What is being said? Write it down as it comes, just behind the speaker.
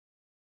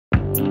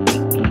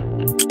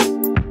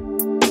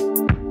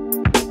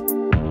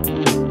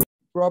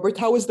Robert,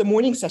 how was the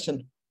morning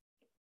session?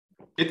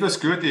 It was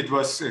good. It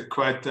was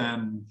quite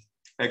an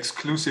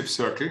exclusive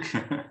circle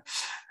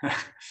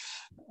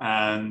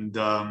and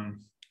a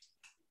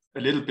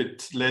little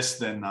bit less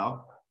than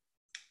now.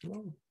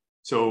 Oh.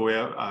 So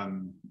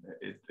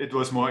it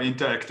was more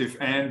interactive,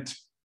 and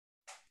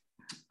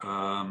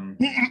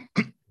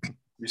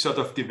we sort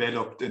of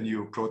developed a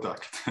new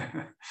product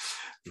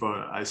for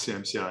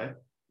ICMCI.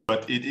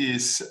 But it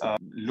is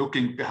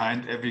looking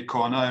behind every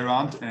corner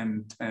around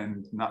and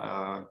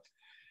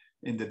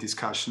in the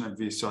discussion, and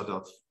we sort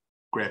of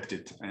grabbed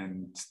it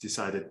and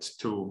decided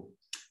to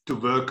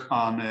work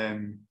on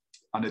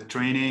a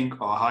training,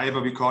 or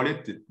however we call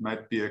it. It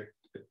might be a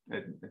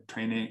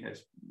training,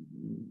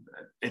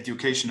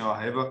 education, or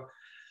however,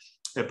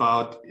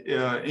 about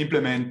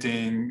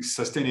implementing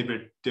sustainable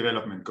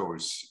development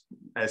goals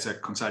as a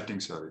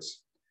consulting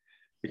service.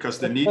 Because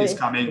the need is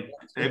coming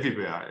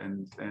everywhere,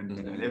 and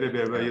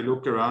everywhere where you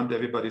look around,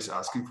 everybody's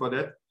asking for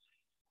that.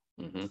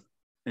 Mm-hmm.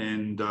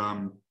 And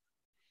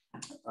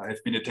I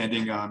have been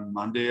attending on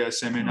Monday a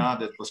seminar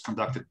that was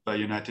conducted by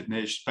United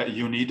Nations, by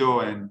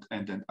UNIDO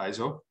and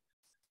ISO.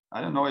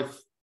 I don't know if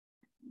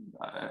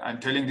I'm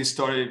telling this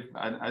story,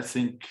 I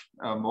think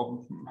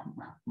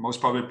most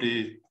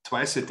probably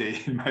twice a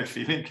day in my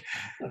feeling,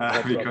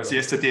 because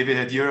yesterday we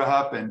had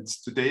EuroHub, and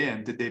today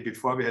and the day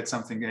before we had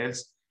something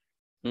else.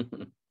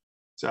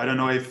 So I don't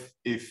know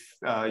if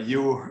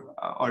you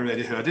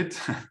already heard it,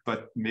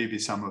 but maybe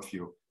some of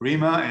you.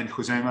 Rima and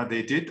Josema,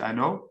 they did, I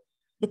know,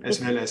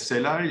 as well as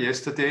Celal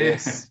yesterday.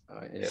 Yes,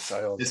 yes,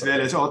 I also. As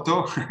well as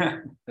Otto.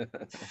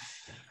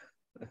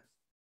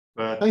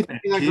 But I think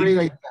it's a great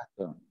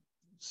idea.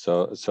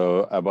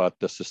 So about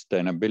the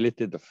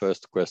sustainability, the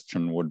first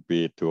question would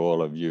be to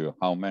all of you.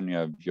 How many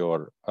of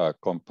your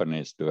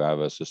companies do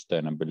have a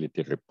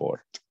sustainability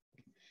report?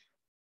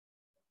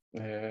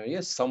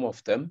 Yes, some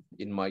of them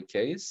in my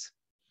case.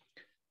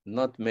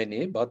 Not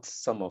many, but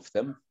some of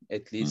them,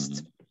 at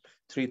least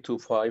 3 to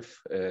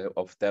 5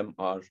 of them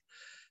are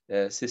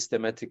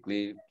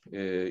systematically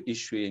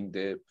issuing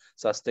the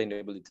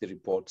sustainability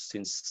report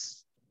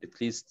since at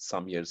least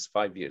some years,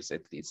 5 years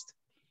at least.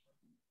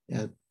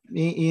 Yeah.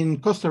 In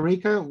Costa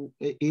Rica,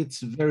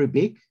 it's very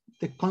big,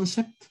 the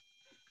concept.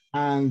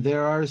 And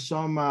there are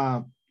some,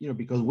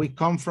 because we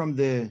come from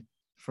the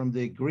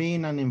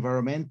green and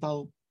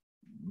environmental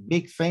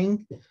big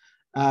thing.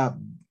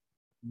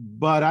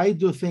 But I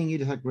do think it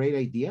is a great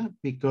idea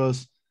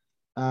because,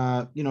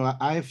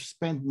 I've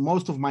spent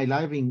most of my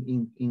life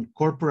in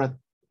corporate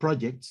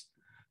projects.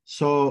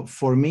 So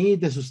for me,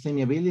 the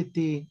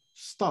sustainability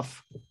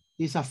stuff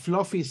is a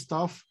fluffy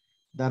stuff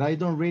that I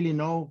don't really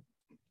know.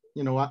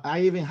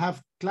 I even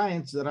have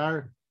clients that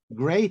are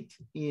great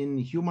in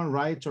human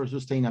rights or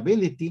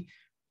sustainability,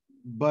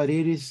 but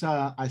it is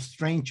a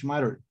strange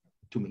matter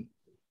to me.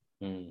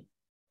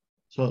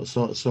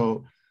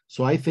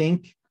 So I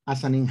think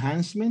as an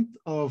enhancement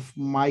of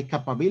my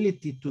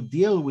capability to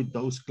deal with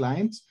those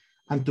clients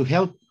and to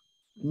help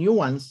new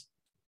ones,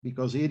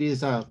 because it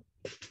is a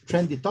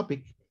trendy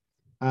topic,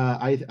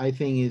 I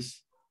think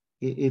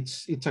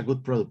it's a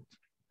good product.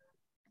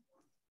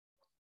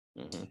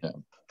 Yeah.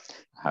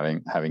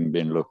 Having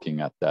been looking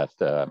at that,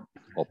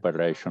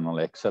 operational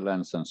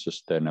excellence and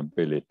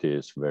sustainability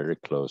is very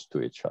close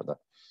to each other.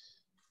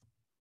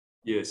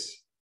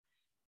 Yes.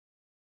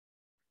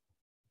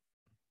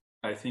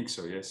 I think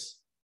so, yes.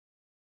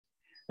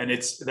 And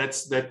that's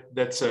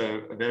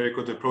a very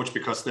good approach,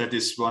 because that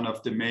is one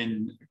of the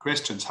main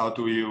questions. How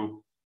do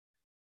you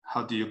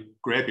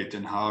grab it,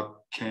 and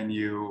how can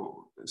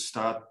you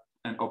start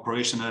an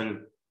operational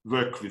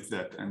work with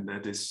that? And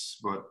that is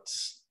what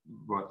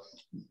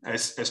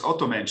as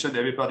Otto mentioned,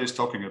 everybody's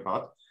talking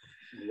about.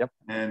 Yep.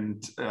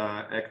 And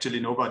actually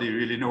nobody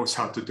really knows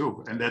how to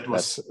do. And that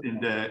was in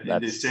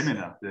the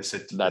seminar. They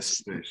said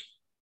that's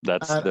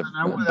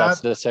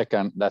the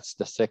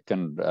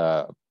second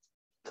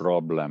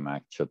problem,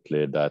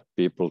 actually, that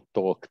people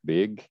talk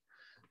big,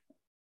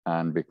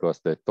 and because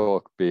they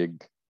talk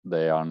big,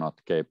 they are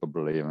not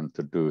capable even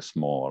to do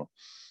small.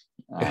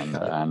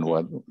 And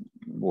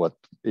what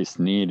is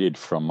needed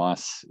from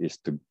us is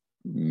to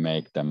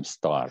make them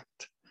start,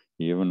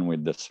 even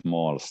with the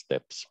small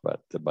steps,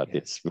 but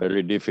it's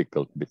very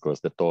difficult because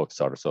the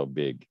talks are so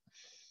big.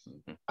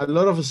 A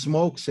lot of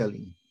smoke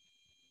selling.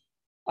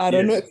 I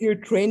don't know if you're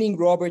training,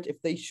 Robert,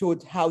 if they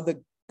showed how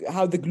the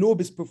globe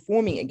is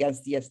performing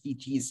against the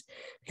SDGs,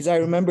 because I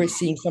remember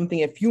seeing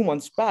something a few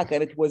months back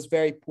and it was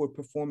very poor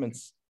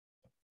performance.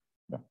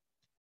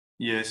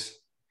 Yes,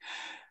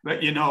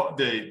 but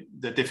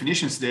the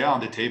definitions, they are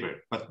on the table,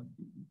 but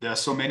there are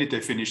so many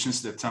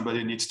definitions that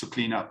somebody needs to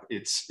clean up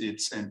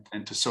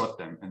and to sort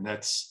them. And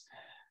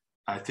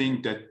I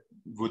think that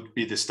would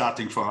be the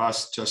starting for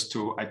us, just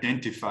to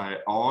identify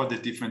all the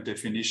different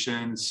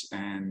definitions.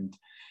 And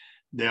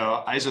there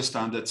are ISO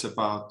standards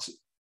about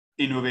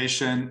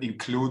innovation,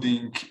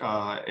 including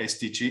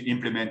SDG,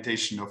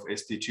 implementation of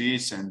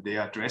SDGs, and they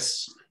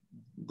address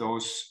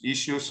those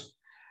issues.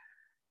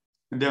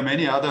 And there are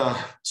many other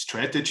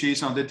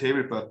strategies on the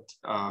table, but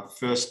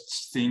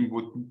first thing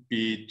would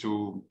be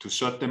to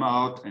sort them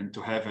out and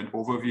to have an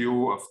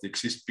overview of the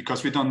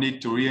because we don't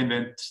need to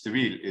reinvent the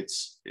wheel.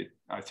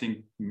 I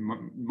think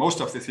most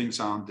of the things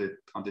are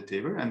on the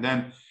table, and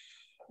then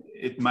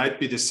it might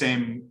be the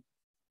same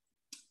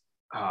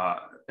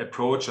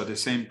approach or the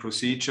same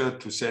procedure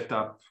to set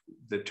up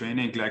the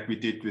training like we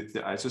did with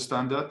the ISO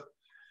standard,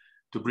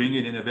 to bring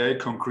it in a very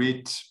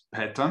concrete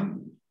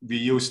pattern. We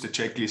use the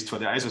checklist for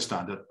the ISO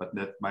standard, but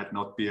that might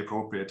not be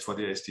appropriate for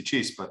the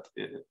SDGs, but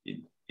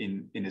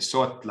in a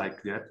sort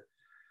like that.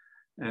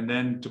 And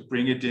then to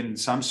bring it in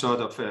some sort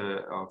of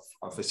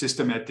a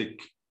systematic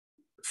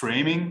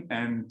framing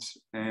and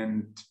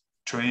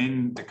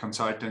train the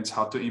consultants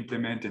how to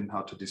implement and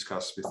how to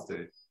discuss with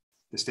the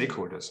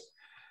stakeholders.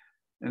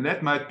 And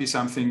that might be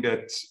something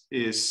that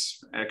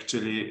is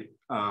actually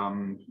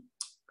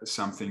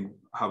something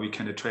how we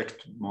can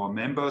attract more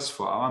members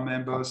for our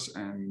members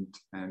and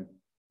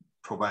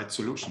provide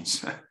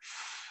solutions.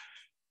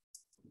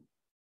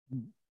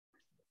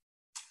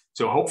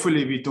 So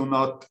hopefully we do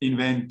not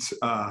invent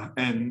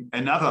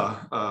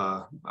another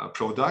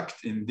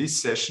product in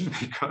this session,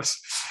 because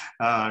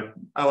our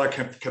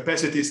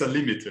capacities are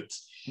limited.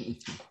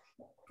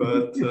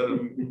 But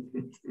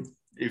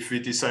if we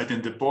decide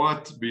in the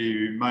board,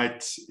 we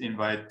might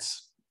invite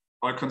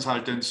all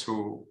consultants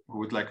who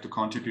would like to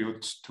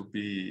contribute to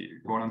be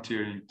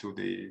volunteering to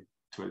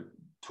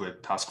a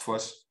task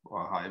force,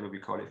 or however we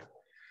call it,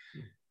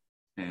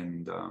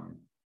 and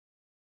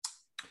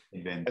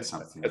invent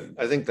something.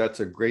 I think that's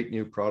a great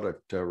new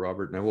product,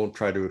 Robert, and I won't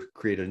try to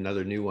create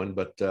another new one,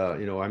 but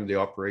you know, I'm the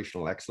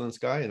operational excellence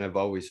guy, and I've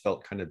always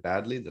felt kind of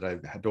badly that I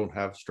don't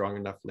have strong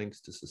enough links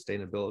to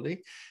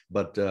sustainability.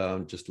 But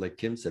just like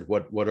Kim said,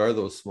 what are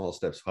those small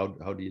steps? How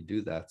do you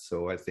do that?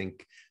 So I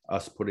think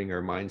us putting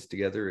our minds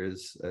together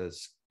as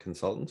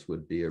consultants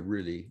would be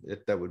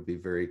that would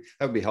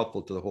be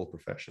helpful to the whole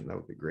profession. That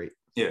would be great.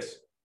 Yes,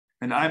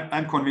 and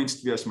I'm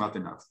convinced we are smart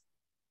enough.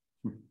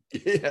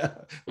 Yeah,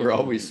 we're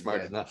always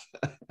smart enough.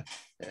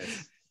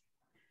 Yes.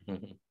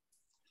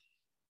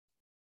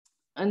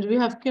 And we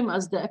have Kim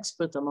as the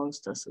expert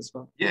amongst us as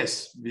well.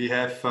 Yes, we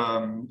have.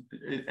 I'm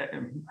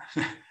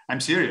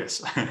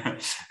serious.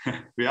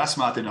 We are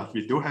smart enough.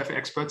 We do have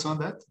experts on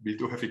that. We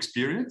do have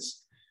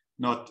experience,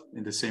 not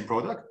in the same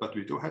product, but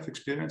we do have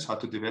experience how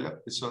to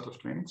develop this sort of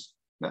trainings.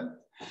 Then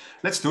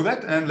let's do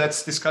that, and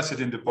let's discuss it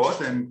in the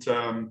board. And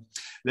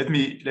let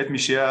me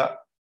share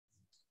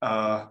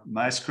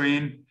my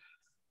screen.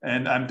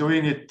 And I'm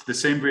doing it the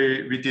same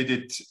way we did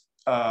it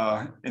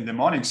in the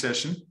morning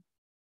session.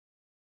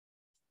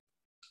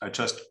 I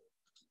just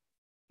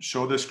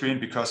show the screen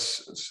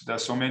because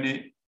there's so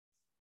many.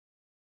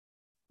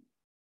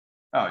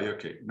 Oh,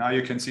 okay. Now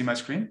you can see my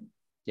screen?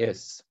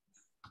 Yes.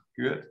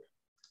 Good.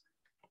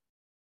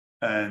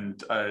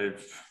 And I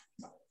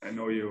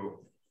know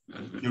you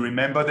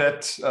remember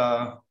that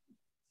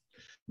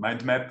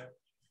mind map.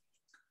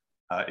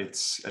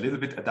 It's a little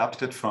bit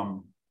adapted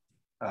from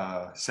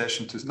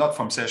session to, not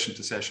from session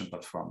to session,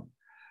 but from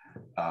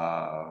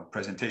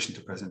presentation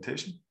to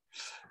presentation.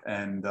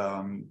 And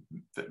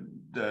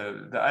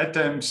the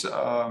items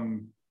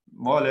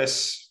more or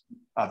less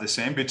are the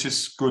same, which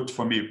is good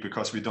for me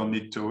because we don't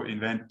need to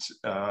invent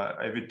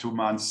every 2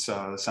 months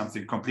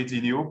something completely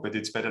new, but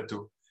it's better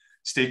to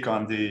stick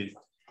on the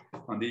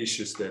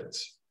issues that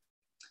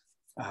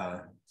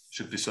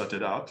should be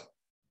sorted out.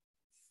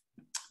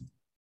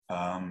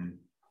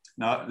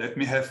 Now let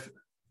me have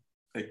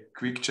a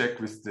quick check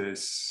with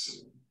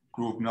this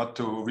group, not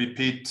to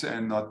repeat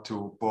and not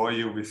to bore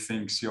you with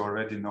things you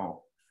already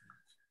know.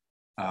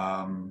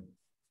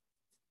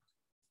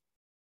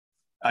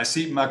 I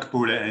see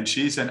Makbule, and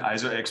she's an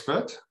ISO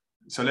expert.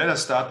 So let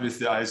us start with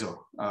the ISO,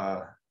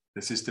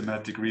 the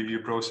systematic review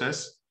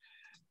process.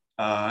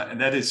 And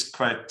that is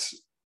quite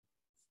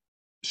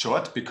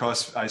short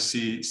because I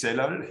see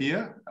Celal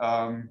here,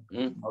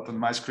 not on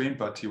my screen,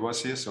 but he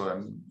was here. So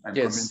I'm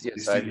convinced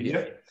he's still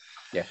here.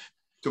 Yeah.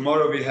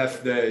 Tomorrow we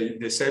have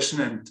the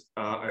session, and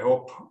I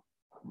hope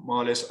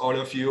more or less all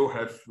of you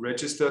have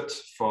registered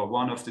for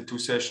one of the 2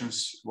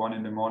 sessions, one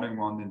in the morning,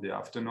 one in the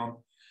afternoon,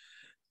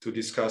 to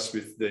discuss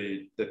with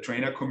the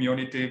trainer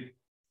community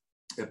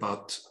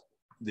about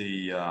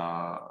the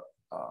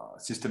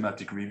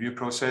systematic review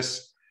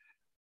process.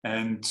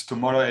 And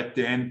tomorrow at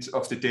the end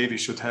of the day, we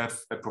should have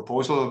a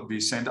proposal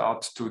we send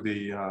out to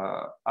the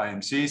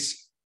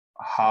IMCs,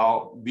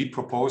 how we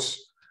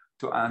propose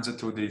to answer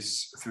to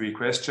these 3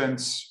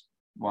 questions.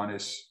 One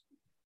is,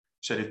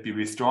 shall it be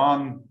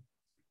withdrawn?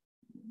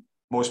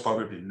 Most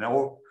probably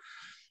no.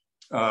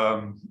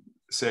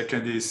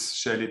 Second is,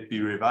 shall it be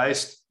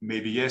revised?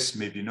 Maybe yes,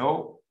 maybe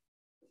no.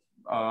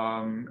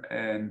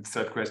 And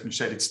third question,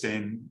 shall the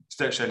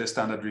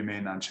standard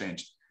remain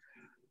unchanged?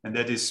 And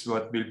that is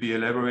what will be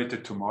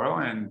elaborated tomorrow.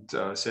 And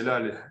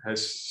Celal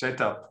has set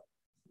up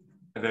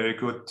a very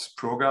good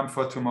program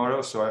for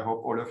tomorrow. So I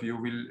hope all of you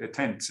will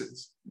attend.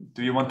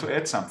 Do you want to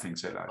add something,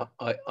 Celal?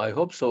 I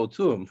hope so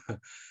too.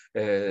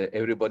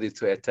 everybody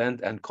to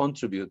attend and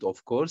contribute,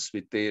 of course,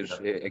 with their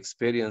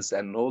experience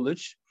and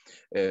knowledge,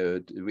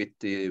 with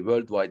the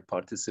worldwide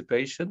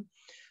participation.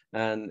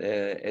 And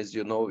as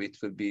you know, it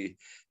will be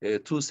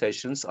 2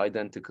 sessions,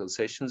 identical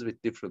sessions with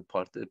different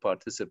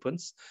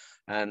participants.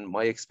 And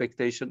my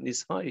expectation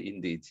is high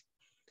indeed.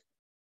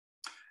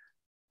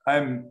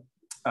 Well,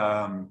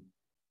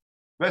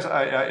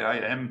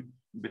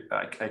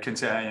 I can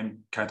say I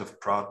am kind of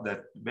proud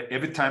that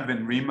every time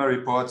when REMA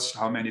reports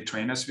how many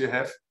trainers we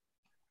have,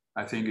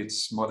 I think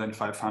it's more than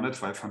 500,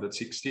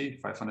 560,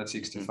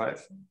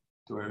 565,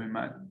 do I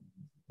remind?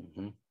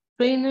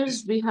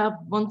 Trainers, we have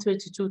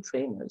 132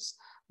 trainers,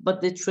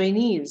 but the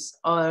trainees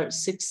are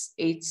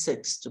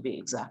 686 to be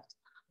exact.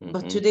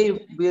 But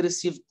today we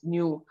received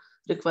new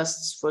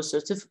requests for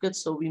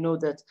certificates, so we know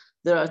that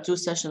there are 2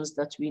 sessions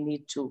that we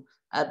need to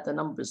add the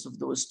numbers of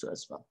those 2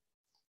 as well.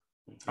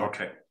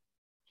 Okay.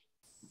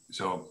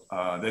 So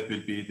that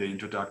will be the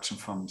introduction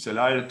from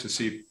Zelal to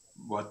see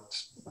what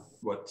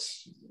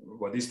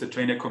is the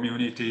trainer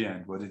community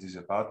and what it is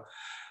about.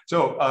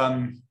 So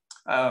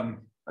I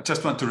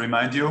just want to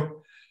remind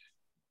you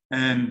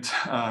and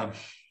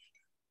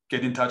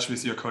get in touch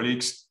with your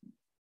colleagues,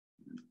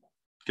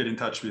 get in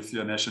touch with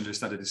your national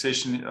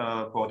standardization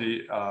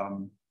body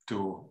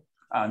to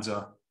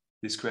answer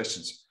these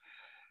questions.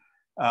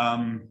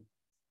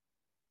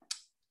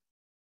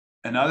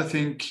 Another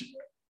thing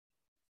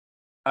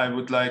I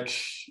would like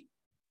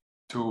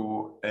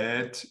to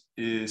add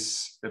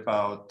is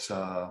about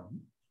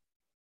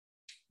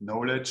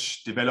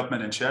knowledge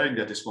development and sharing.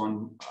 That is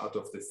one out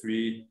of the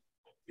 3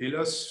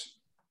 pillars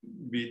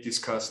we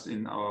discussed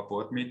in our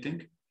board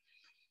meeting.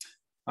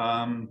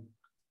 Well,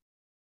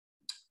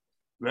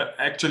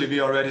 actually,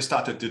 we already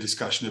started the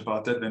discussion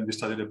about that when we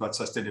studied about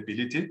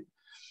sustainability.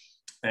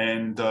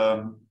 And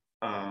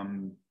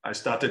I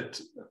started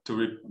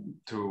to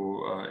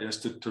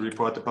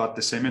report about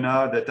the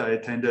seminar that I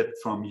attended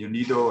from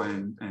UNIDO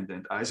and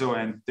ISO,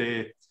 and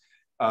they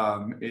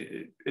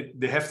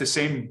have the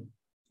same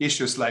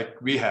issues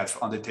like we have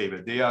on the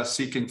table. They are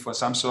seeking for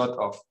some sort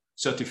of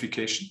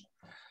certification,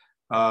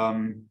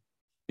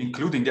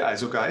 including the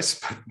ISO guys,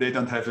 but they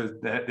don't have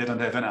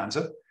an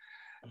answer.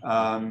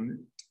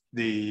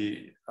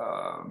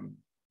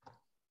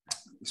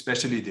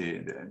 Especially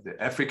the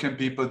African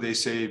people, they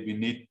say we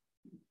need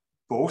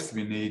both.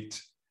 We need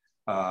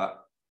a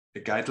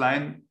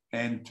guideline,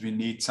 and we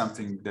need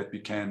something that we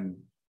can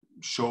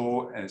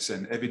show as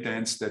an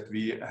evidence that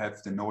we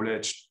have the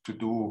knowledge to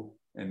do,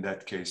 in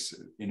that case,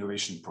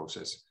 innovation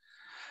process.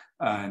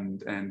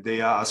 And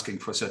they are asking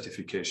for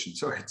certification.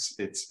 So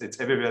it's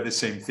everywhere the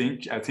same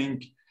thing. I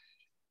think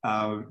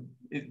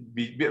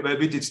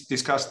we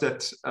discussed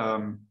that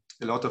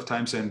a lot of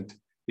times, and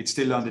it's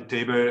still on the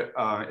table,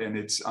 and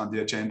it's on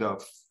the agenda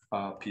of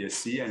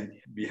PSC, and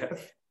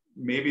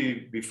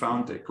maybe we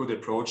found a good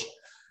approach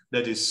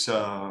that is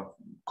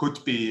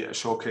could be a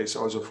showcase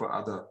also for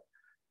other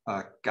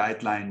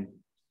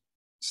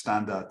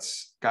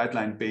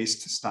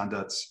guideline-based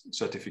standards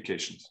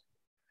certifications.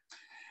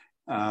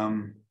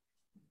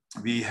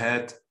 We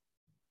had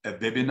a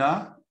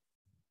webinar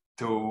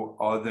to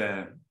all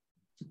the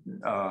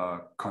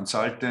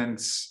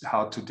consultants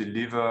how to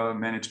deliver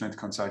management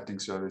consulting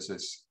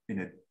services in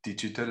a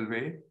digital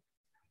way.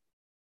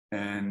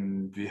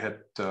 And we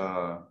had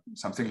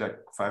something like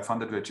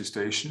 500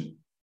 registrations.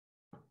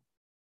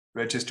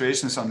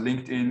 Registrations on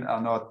LinkedIn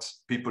are not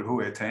people who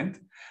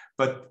attend,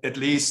 but at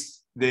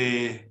least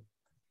they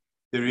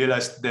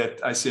realized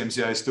that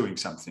ICMCI is doing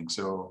something.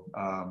 So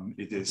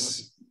it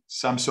is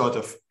some sort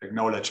of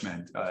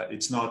acknowledgement.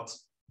 It's not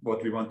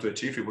what we want to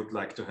achieve. We would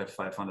like to have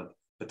 500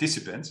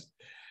 participants.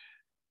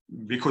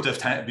 We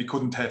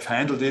couldn't have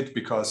handled it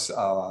because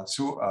our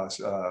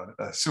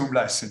Zoom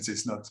license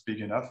is not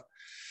big enough.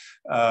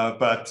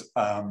 But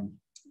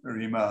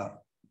REMA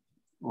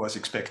was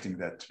expecting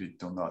that we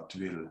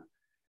will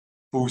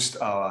boost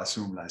our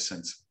Zoom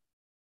license.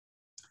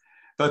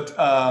 But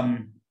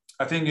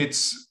I think it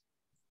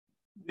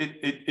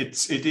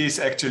is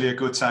actually a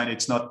good sign.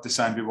 It's not the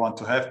sign we want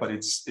to have, but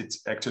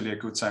it's actually a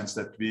good sign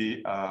that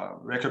we are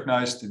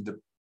recognized in the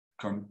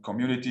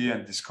community,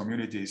 and this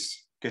community is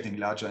getting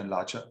larger and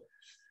larger.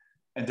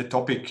 And the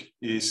topic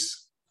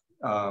was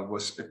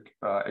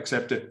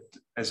accepted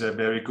as a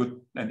very good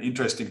and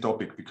interesting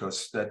topic,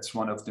 because that's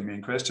one of the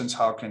main questions.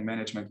 How can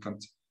management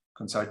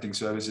consulting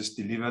services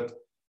delivered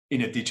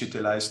in a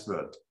digitalized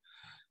world?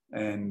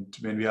 And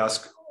when we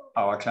ask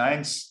our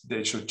clients,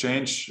 they should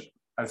change.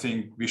 I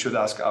think we should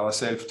ask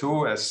ourselves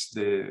too, as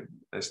the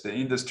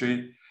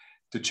industry,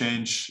 to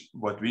change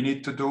what we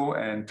need to do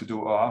and to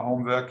do our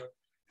homework.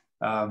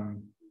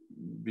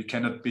 We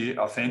cannot be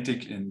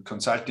authentic in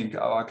consulting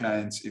our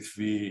clients if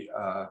we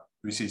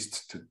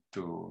resist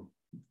to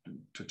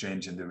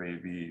change in the way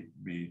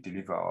we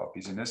deliver our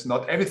business.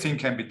 Not everything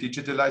can be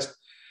digitalized,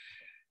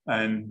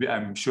 and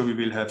I'm sure we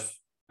will have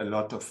a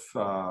lot of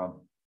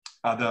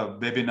other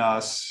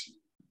webinars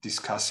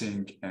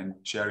discussing and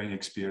sharing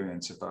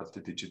experience about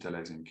the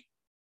digitalizing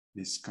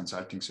these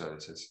consulting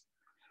services.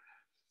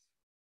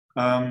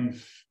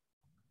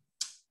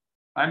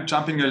 I'm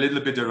jumping a little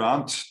bit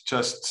around,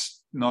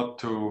 just not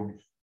to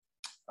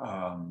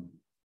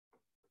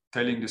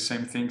telling the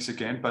same things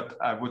again, but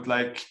I would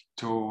like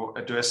to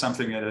address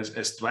something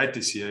as Dwight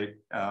is here.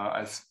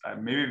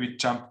 Maybe we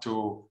jump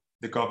to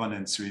the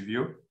governance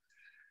review.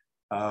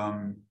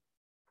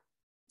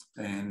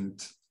 And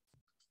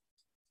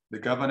the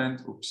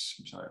governance, oops,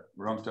 I'm sorry,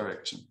 wrong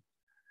direction.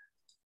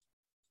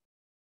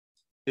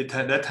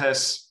 That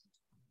has,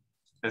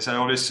 as I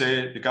always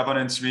say, the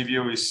governance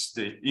review is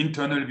the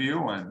internal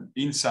view, and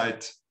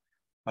inside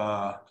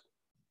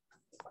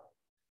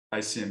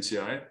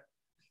ICMCI.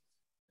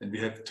 And we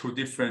have two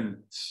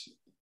different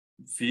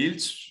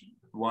fields.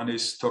 One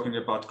is talking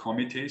about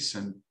committees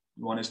and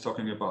one is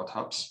talking about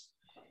hubs.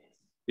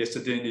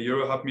 Yesterday in the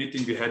EuroHub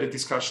meeting, we had a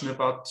discussion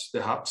about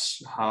the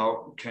hubs.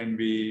 How can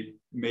we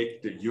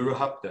make the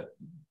EuroHub, that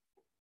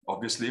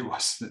obviously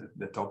was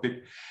the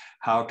topic,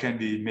 how can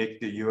we make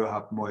the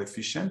EuroHub more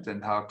efficient,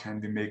 and how can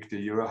we make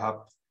the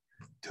EuroHub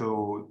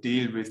to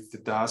deal with the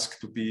task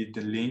to be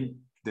the link,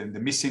 the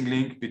missing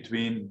link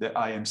between the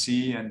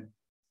IMC and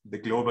the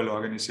global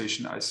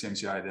organization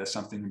ICMCI. There's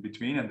something in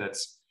between, and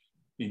that's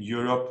in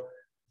Europe,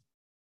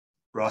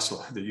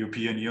 Brussels, the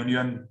European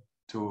Union,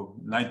 to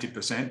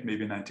 90%,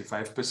 maybe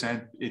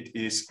 95%, it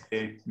is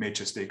a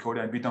major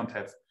stakeholder, and we don't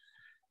have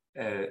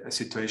a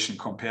situation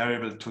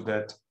comparable to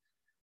that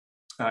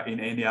in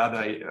any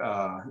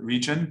other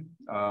region,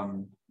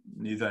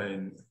 neither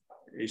in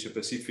Asia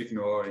Pacific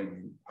nor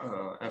in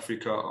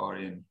Africa or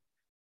in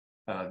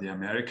the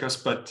Americas.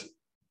 But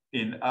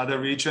in other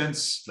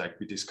regions, like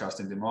we discussed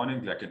in the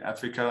morning, like in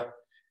Africa,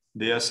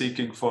 they are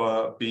seeking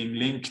for being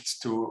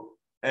linked to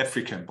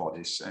African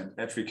bodies and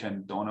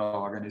African donor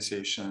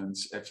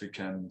organizations,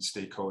 African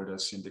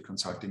stakeholders in the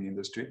consulting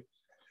industry.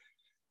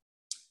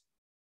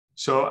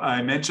 So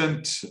I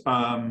mentioned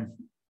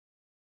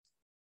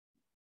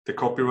the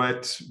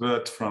copyright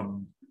word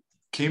from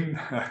Kim,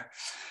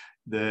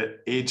 the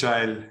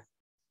agile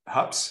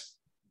hubs,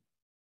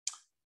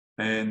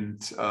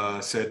 and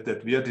said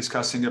that we are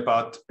discussing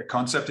about a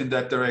concept in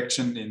that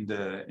direction in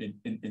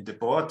the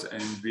board,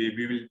 and we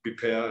will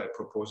prepare a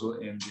proposal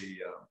in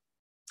the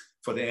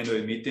for the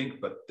annual meeting,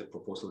 but the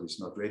proposal is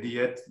not ready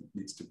yet. It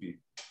needs to be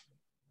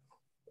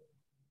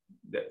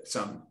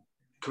some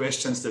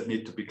questions that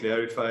need to be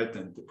clarified,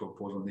 and the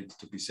proposal needs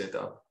to be set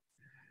up.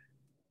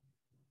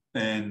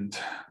 And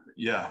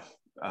yeah,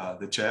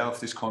 the chair of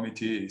this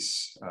committee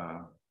is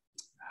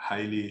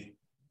highly,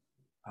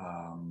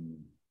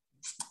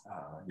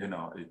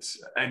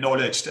 it's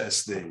acknowledged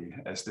as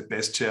the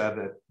best chair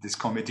that this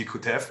committee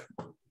could have,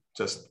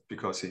 just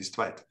because he's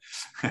Dwight.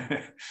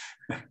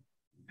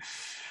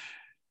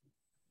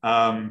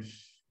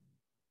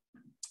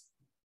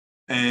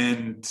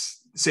 And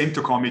same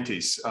to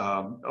committees.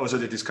 Also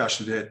the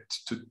discussion we had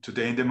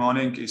today in the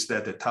morning, is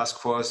that a task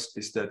force,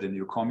 is that a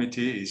new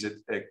committee? Is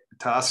it a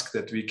task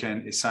that we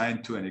can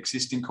assign to an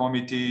existing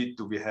committee?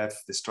 Do we have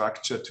the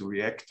structure to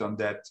react on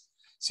that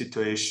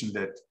situation,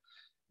 that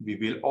we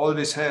will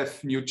always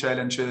have new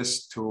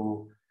challenges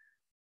to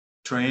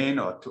train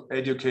or to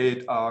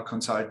educate our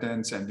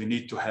consultants, and we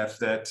need to have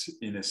that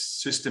in a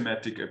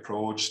systematic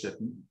approach that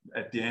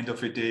at the end of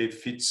the day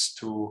fits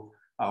to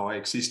our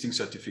existing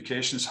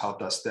certifications? How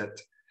does that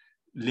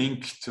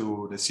link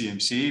to the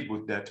CMC?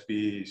 Would that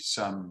be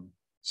some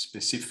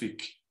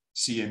specific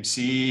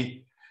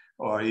CMC,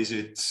 or is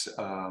it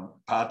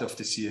part of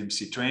the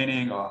CMC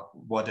training, or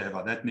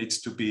whatever? That needs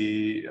to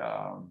be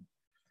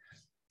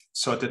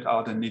sorted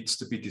out and needs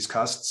to be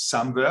discussed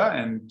somewhere.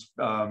 And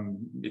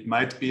it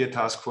might be a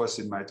task force,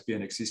 it might be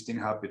an existing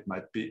hub, it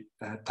might be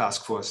a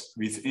task force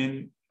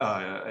within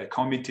a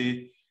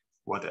committee,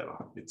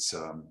 whatever. It's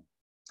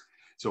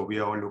so we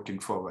are all looking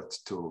forward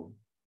to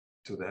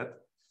that.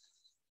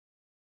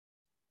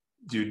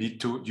 Do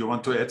you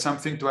want to add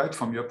something, Dwight,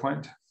 from your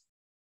point?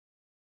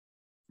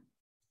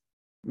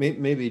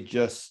 Maybe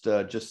just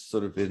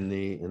sort of in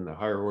the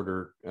higher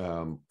order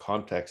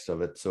context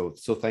of it. So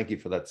thank you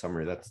for that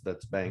summary.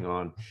 That's bang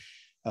on.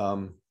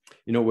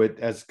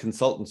 As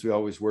consultants, we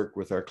always work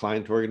with our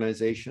client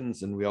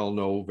organizations, and we all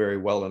know very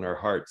well in our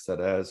hearts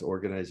that as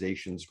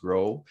organizations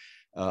grow,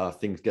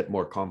 things get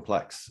more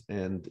complex.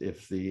 And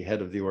if the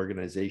head of the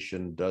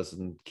organization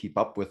doesn't keep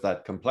up with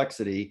that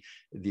complexity,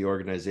 the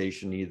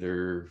organization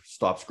either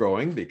stops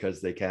growing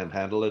because they can't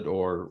handle it,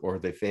 or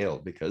they fail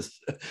because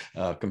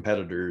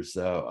competitors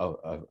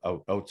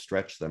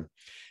outstretch them.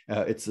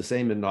 It's the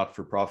same in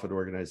not-for-profit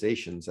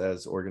organizations.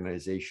 As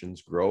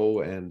organizations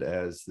grow and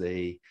as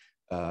they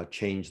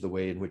change the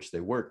way in which they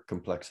work,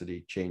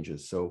 complexity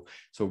changes. So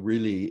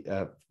really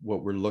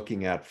what we're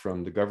looking at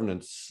from the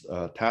governance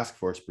task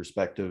force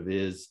perspective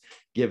is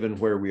given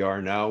where we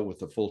are now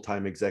with a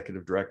full-time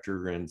executive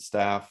director and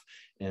staff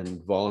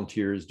and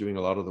volunteers doing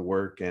a lot of the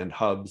work and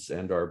hubs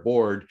and our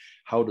board,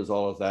 how does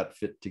all of that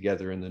fit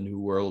together in the new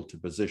world to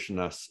position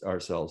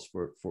ourselves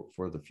for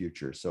the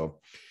future? So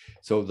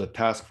the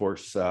task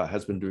force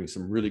has been doing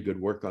some really good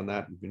work on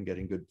that. We've been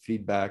getting good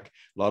feedback,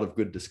 a lot of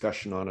good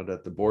discussion on it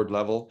at the board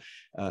level.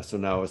 So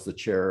now as the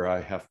chair,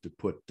 I have to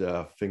put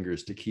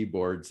fingers to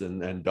keyboards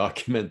and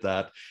document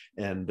that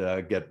and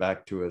get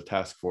back to a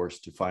task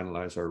force to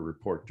finalize our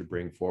report to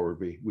bring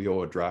forward. We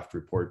owe a draft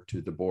report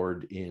to the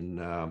board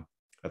in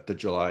at the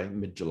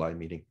mid-July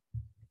meeting.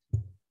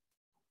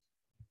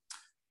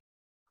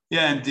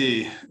 Yeah, and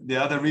the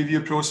other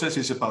review process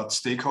is about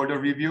stakeholder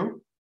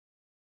review.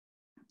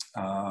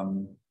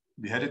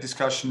 We had a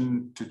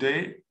discussion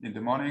today in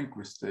the morning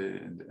with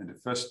in the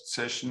first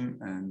session,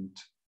 and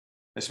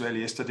as well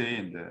yesterday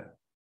in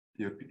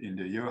the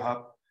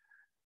EuroHub,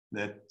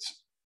 that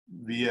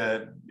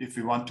if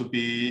we want to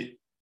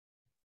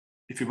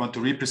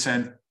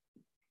represent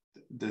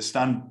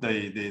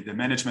the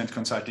management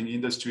consulting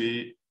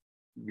industry,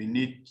 we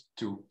need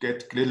to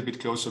get a little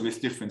bit closer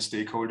with different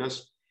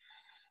stakeholders.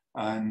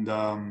 And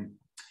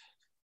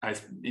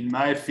in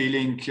my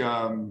feeling,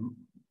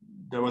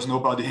 there was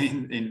nobody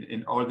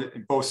in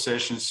both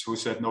sessions who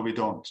said, no, we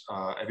don't.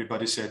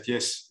 Everybody said,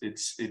 yes,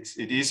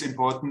 it is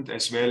important,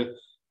 as well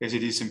as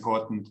it is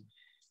important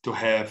to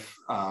have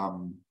a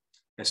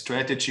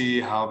strategy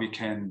how we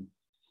can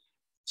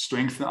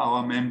strengthen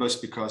our members,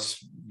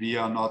 because we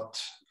are not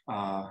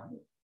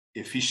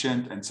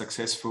efficient and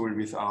successful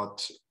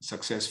without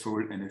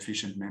successful and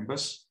efficient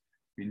members.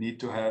 We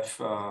need to have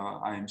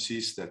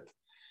IMCs that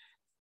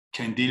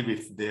can deal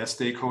with their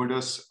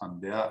stakeholders on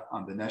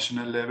the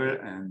national level,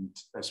 and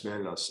as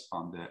well as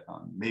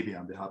maybe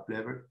on the hub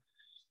level.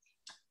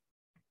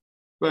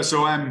 Well,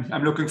 so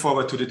I'm looking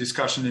forward to the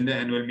discussion in the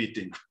annual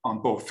meeting on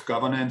both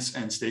governance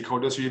and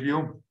stakeholders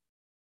review.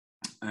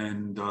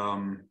 And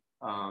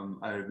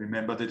I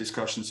remember the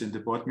discussions in the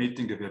board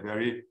meeting. They were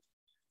very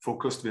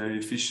focused, very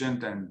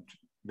efficient, and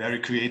very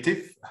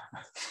creative.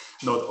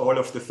 Not all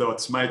of the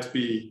thoughts might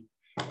be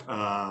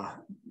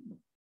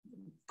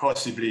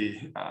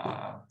possibly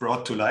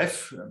brought to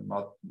life,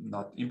 not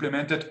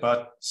implemented,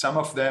 but some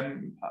of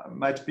them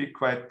might be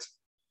quite,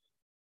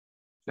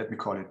 let me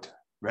call it,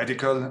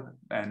 radical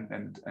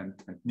and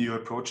new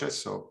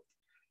approaches. So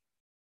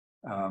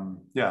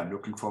yeah, I'm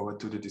looking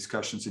forward to the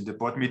discussions in the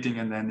board meeting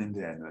and then in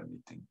the annual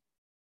meeting.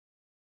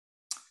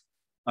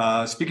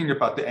 Speaking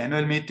about the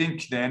annual meeting,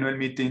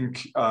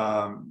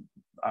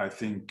 I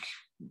think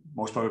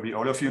most probably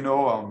all of you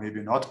know, or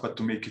maybe not, but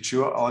to make it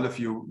sure, all of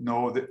you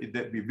know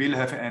that we will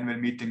have an annual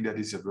meeting that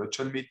is a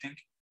virtual meeting.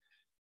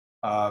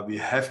 We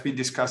have been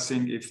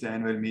discussing if the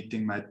annual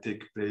meeting might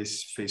take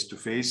place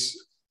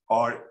face-to-face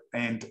or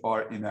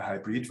in a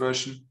hybrid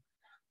version.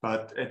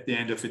 But at the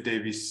end of the day,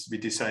 we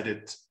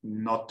decided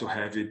not to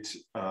have it,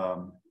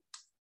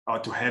 or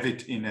to have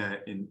it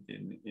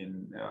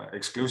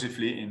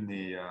exclusively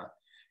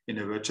in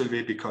a virtual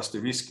way, because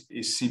the risk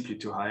is simply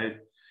too high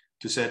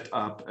to set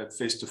up a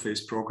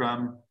face-to-face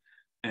program,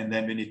 and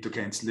then we need to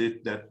cancel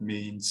it. That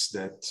means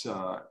that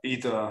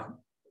either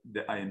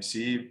the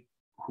IMC,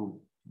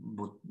 who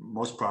would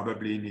most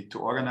probably need to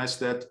organize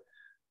that,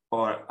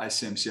 or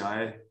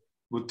ICMCI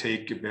would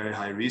take a very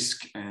high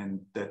risk,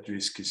 and that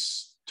risk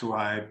is too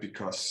high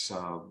because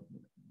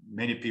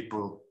many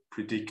people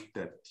predict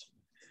that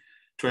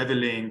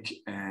traveling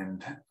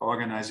and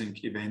organizing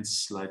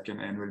events like an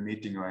annual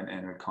meeting or an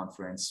annual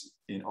conference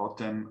in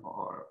autumn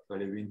or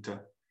early winter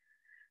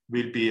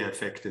will be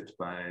affected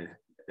by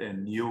a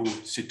new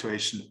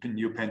situation, a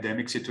new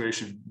pandemic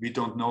situation. We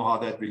don't know how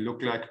that will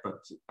look like,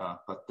 but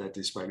that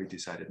is why we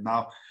decided.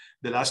 Now,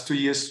 the last 2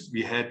 years,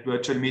 we had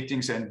virtual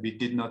meetings, and we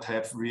did not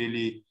have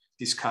really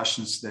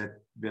discussions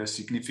that were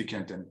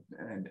significant and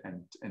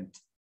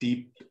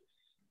deep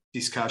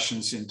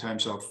discussions in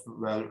terms of,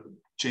 well,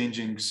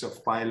 changings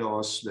of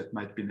bylaws that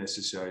might be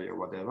necessary or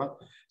whatever.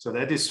 So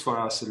that is for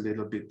us a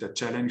little bit a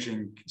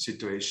challenging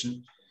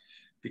situation,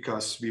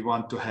 because we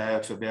want to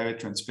have a very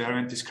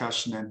transparent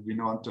discussion, and we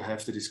want to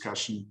have the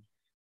discussion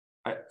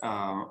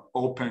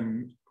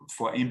open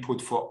for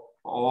input for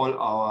all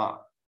our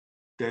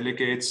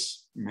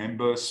delegates,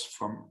 members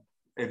from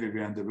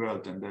everywhere in the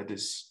world. And that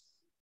is,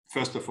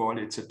 first of all,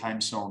 it's a time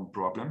zone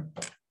problem.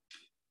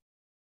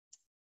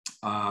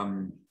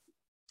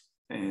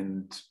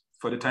 And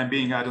for the time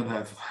being, I don't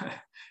have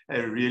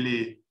a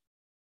really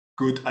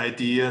good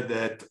idea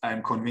that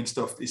I'm convinced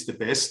of is the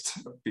best,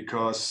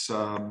 because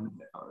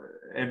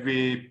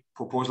every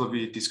proposal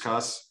we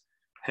discuss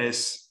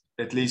has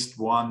at least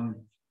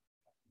one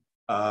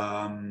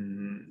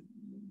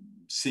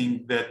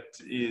thing that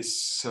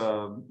is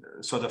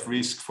sort of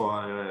risk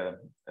for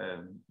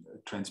a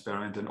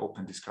transparent and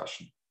open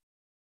discussion.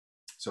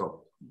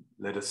 So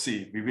let us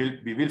see. We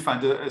will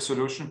find a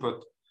solution,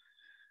 but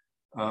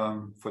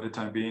for the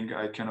time being,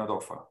 I cannot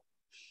offer.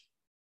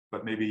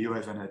 But maybe you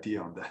have an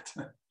idea on that.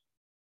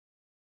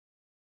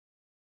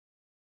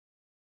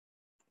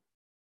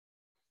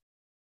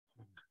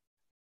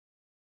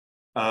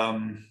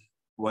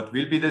 what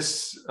will be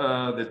this,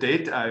 the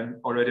date? I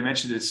already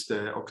mentioned it's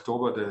the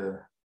October the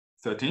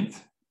 13th,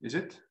 is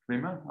it,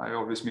 Rima? I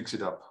always mix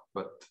it up,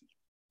 but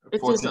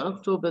it 14th. Is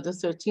October the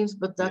 13th,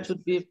 but that yes.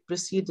 would be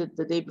preceded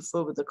the day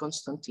before with the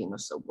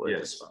Konstantinos Award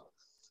yes. as well.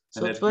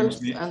 So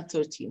 12th and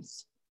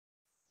 13th.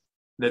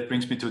 That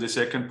brings me to the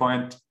second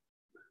point.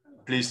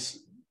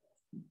 Please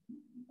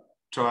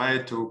try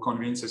to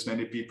convince as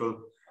many people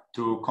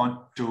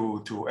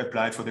to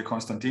apply for the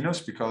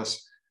Konstantinos,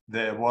 because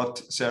the award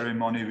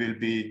ceremony will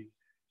be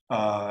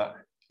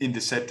in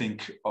the setting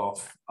of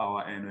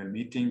our annual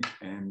meeting,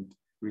 and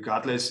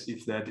regardless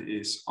if that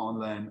is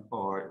online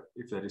or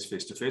if that is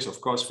face-to-face. Of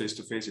course,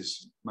 face-to-face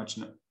is much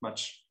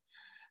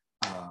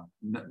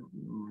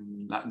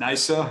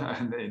nicer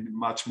and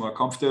much more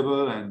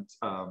comfortable, and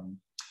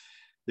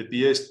the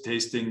beer is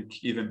tasting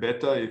even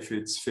better if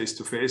it's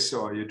face-to-face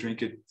or you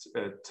drink it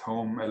at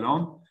home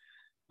alone.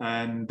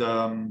 And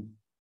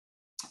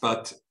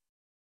but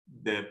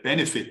the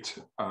benefit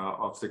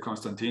of the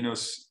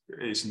Konstantinos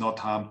is not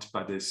harmed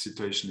by the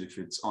situation if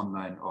it's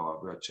online or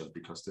virtual,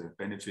 because the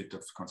benefit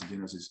of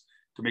Konstantinos is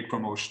to make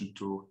promotion,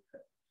 to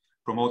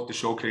promote the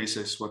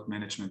showcases, what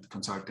management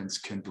consultants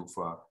can do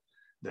for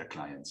their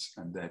clients.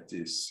 And that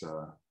is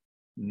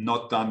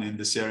not done in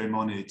the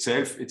ceremony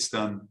itself, it's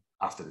done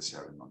after the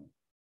ceremony.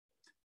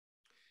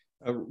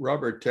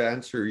 Robert, to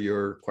answer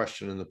your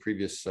question in the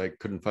previous, I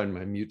couldn't find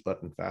my mute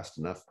button fast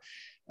enough,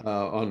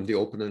 on the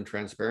open and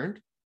transparent.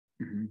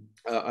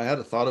 Mm-hmm. I had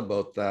a thought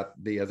about that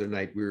the other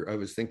night. I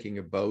was thinking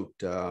about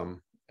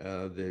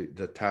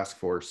the task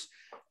force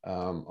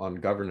on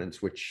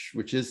governance,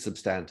 which is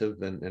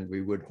substantive, and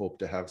we would hope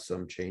to have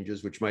some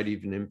changes, which might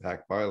even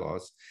impact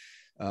bylaws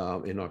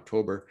in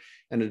October.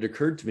 And it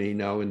occurred to me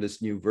now, in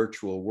this new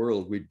virtual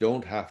world, we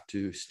don't have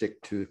to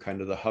stick to kind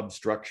of the hub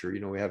structure. You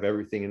know, we have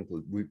everything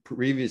we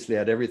previously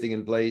had everything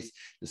in place,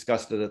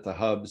 discussed it at the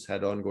hubs,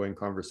 had ongoing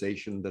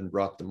conversation, then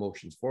brought the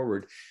motions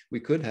forward.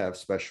 We could have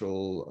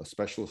special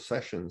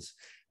sessions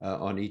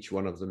on each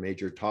one of the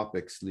major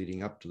topics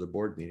leading up to the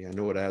board meeting. I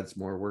know it adds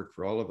more work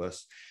for all of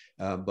us,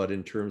 but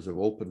in terms of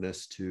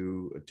openness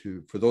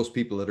for those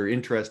people that are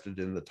interested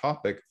in the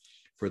topic,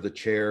 for the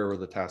chair or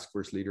the task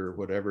force leader or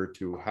whatever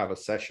to have a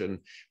session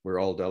where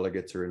all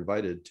delegates are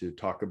invited to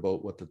talk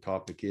about what the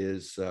topic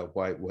is,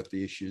 what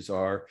the issues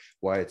are,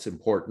 why it's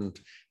important,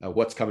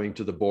 what's coming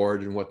to the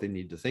board, and what they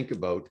need to think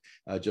about,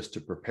 just to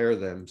prepare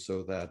them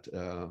so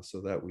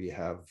that we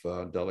have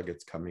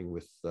delegates coming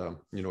with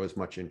as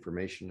much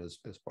information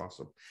as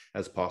possible.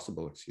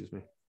 Excuse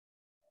me.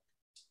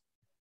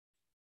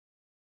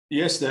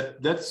 Yes,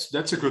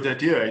 that's a good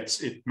idea.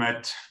 It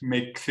might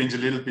make things a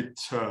little bit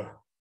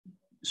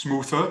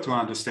smoother to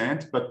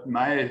understand, but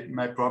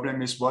my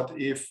problem is, what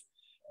if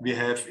we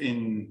have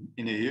in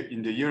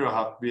the Euro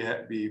Hub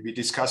we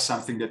discuss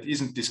something that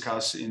isn't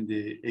discussed in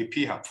the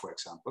AP Hub, for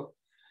example,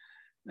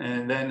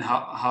 and then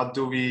how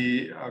do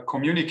we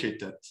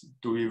communicate that?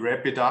 Do we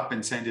wrap it up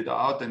and send it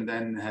out and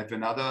then have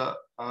another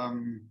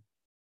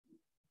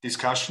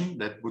discussion?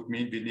 That would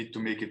mean we need to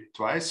make it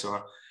twice,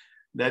 or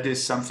that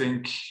is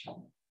something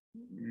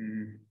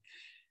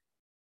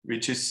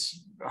which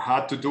is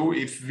hard to do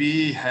if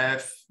we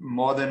have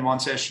more than one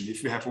session.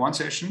 If we have one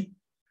session,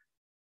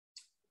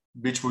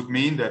 which would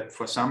mean that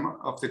for some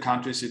of the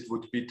countries it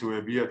would be to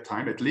a weird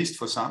time, at least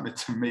for some,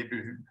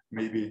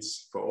 maybe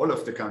it's for all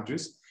of the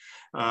countries,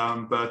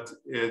 but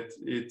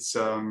it's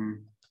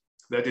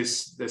that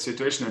is the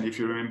situation. And if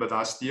you remember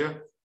last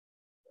year,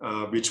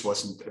 which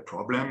wasn't a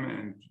problem,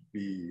 and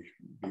we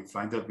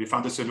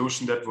found a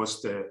solution that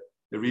was the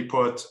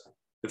report,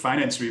 the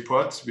finance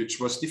report, which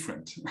was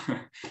different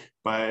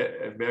by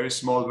a very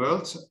small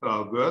word,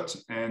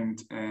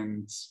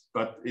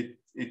 but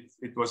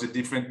it was a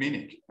different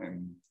meaning,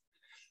 and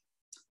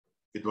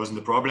it wasn't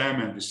a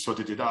problem, and we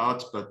sorted it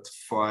out. But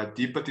for a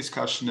deeper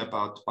discussion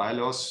about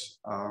bylaws,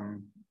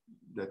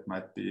 that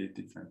might be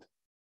different.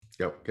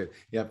 Yeah. Okay.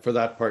 Yeah. For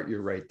that part,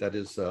 you're right. That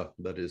is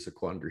a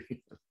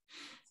quandary.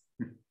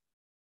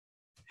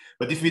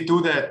 But if we do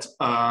that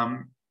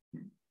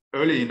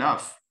early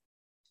enough,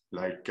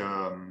 like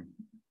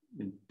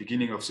in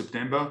beginning of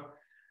September,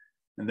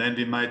 and then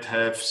we might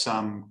have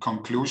some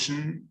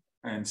conclusion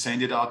and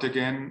send it out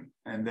again,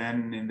 and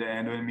then in the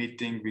annual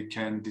meeting we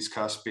can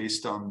discuss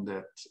based on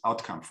that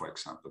outcome, for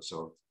example.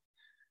 So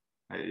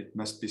it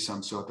must be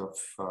some sort of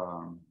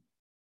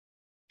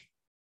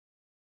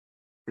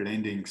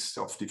blendings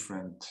of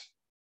different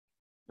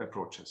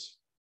approaches.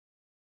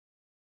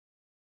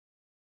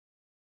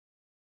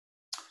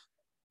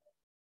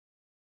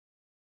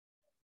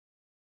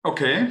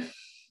 Okay.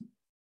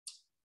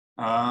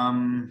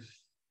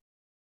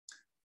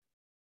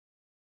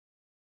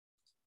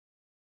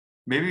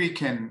 Maybe we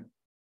can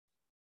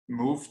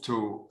move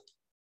to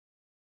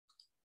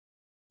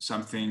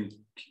something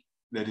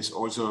that is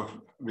also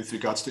with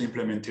regards to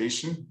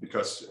implementation,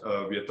 because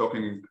we are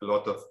talking a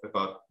lot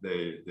about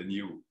the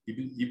new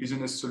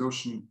e-business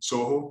solution,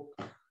 SOHO.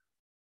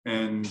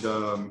 And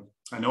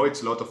I know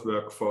it's a lot of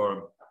work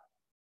for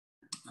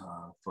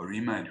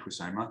Rima and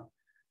Husaima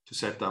to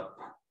set up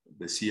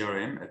the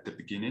CRM at the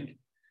beginning.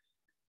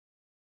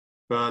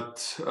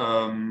 But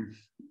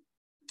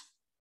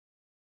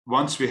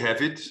once we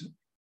have it,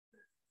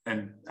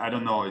 and I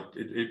don't know,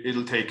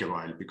 it'll take a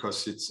while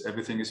because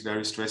everything is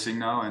very stressing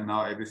now, and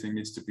now everything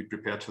needs to be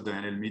prepared for the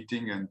annual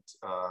meeting. And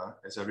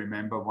as I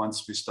remember,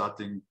 once we're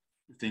starting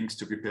things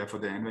to prepare for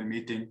the annual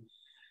meeting,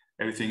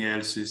 everything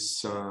else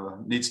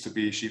needs to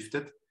be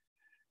shifted.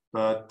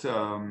 But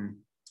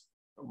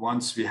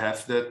once we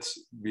have that,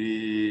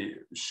 we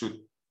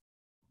should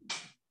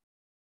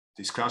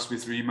discuss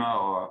with Rima,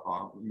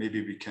 or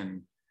maybe we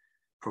can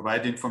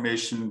provide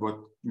information what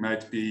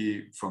might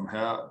be from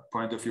her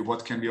point of view,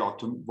 what can we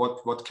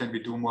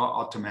do more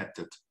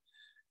automated.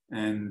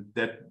 And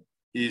that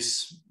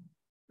is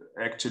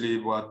actually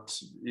what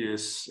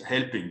is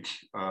helping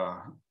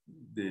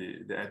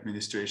the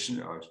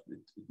administration, or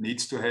it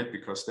needs to help,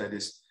 because that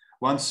is,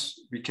 once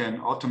we can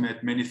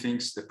automate many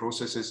things, the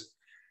processes,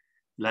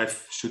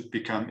 life should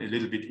become a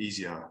little bit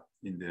easier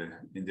in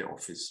the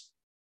office.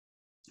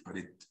 But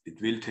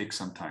it will take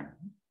some time.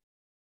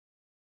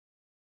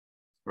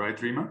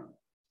 Right, Rima?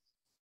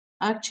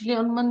 Actually,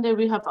 on Monday,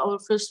 we have our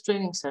first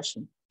training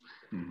session.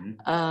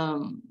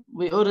 Mm-hmm.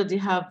 We already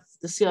have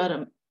the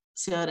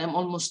CRM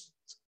almost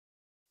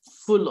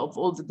full of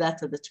all the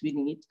data that we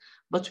need,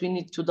 but we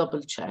need to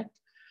double check.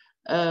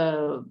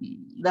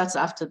 That's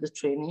after the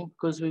training,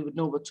 because we would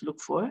know what to look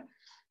for.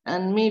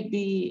 And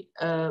maybe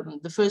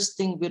the first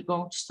thing we're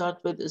going to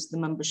start with is the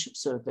membership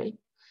survey,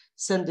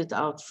 send it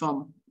out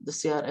from the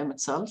CRM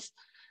itself.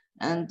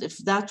 And if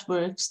that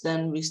works,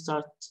 then we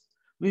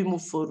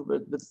move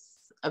forward with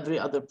every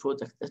other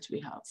product that we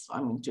have. I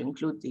mean, to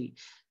include the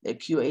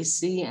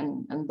QAC,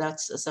 and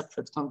that's a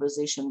separate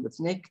conversation with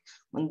Nick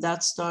when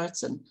that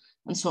starts, and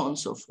so on and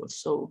so forth.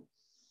 So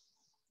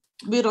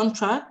we're on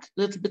track,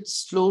 a little bit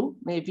slow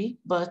maybe,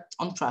 but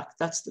on track.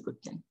 That's the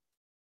good thing.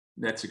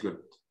 That's a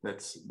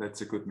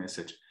good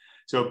message.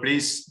 So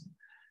please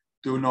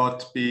do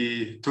not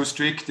be too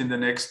strict in the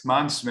next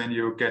months when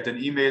you get an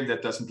email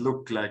that doesn't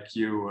look like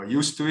you are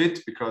used to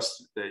it,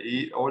 because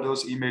all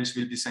those emails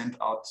will be sent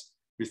out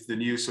with the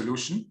new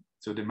solution.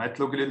 So they might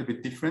look a little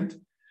bit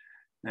different.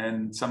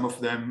 And some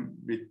of them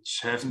which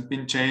haven't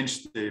been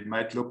changed, they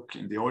might look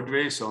in the old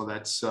way. So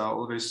that's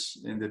always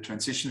in the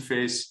transition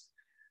phase.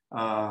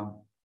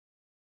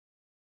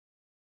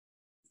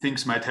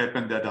 Things might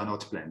happen that are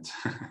not planned.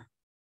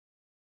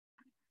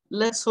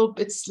 Let's hope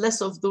it's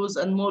less of those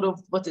and more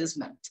of what is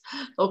meant.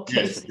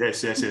 Okay.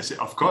 Yes.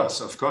 Of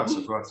course.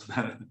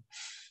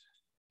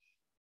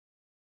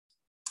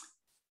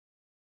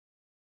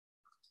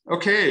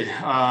 Okay.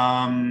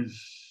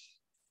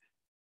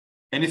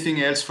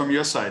 Anything else from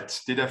your side?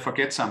 Did I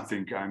forget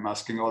something? I'm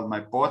asking all my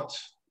board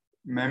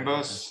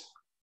members,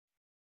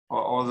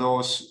 or all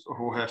those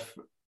who have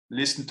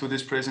listened to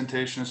these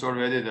presentations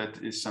already.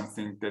 That is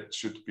something that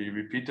should be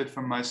repeated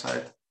from my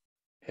side.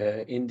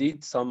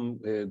 Indeed, some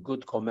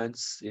good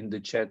comments in the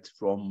chat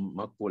from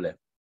Makbule,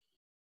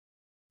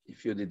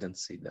 if you didn't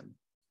see them.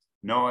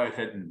 No, I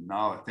hadn't.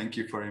 Now, thank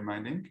you for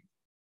reminding.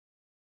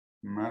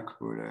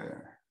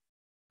 Makbule.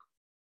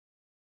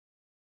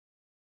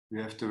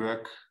 We have to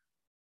work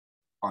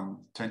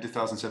on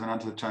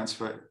 20,700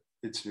 transfer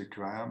its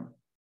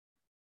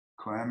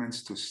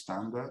requirements to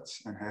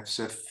standards and have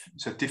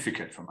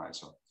certificate from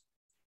ISO.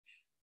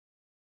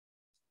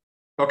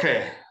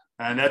 Okay,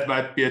 and that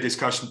might be a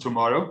discussion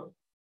tomorrow.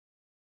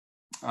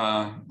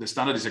 The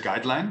standard is a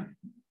guideline,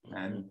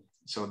 and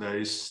so there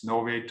is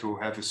no way to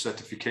have a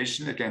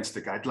certification against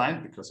the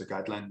guideline, because a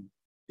guideline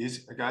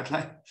is a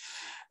guideline.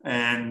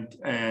 And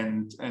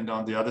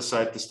on the other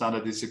side, the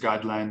standard is a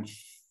guideline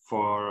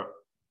for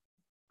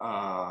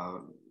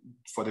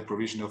the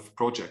provision of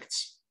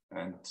projects,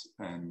 and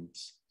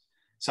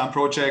some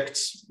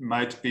projects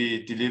might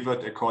be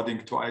delivered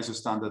according to ISO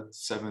standard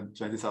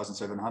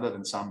 20,700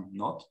 and some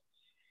not.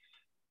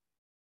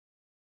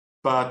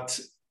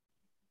 But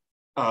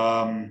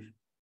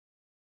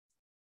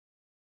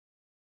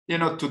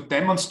to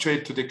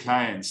demonstrate to the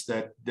clients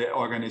that the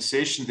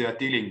organization they are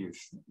dealing with,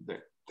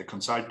 the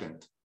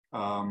consultant,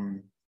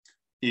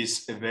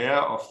 is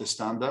aware of the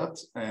standard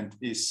and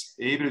is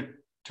able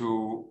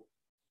to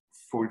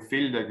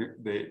fulfill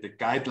the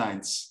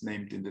guidelines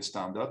named in the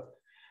standard,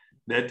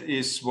 that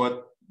is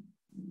what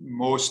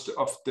most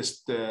of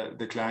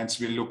the clients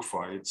will look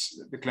for.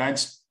 The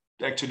clients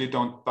actually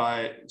don't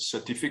buy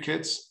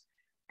certificates.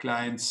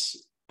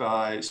 Clients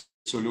buy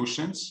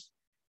solutions,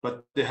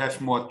 but they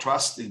have more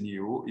trust in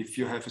you if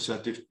you have a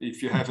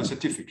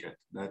certificate.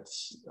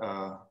 That's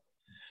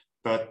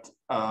but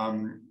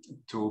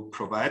to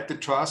provide the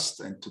trust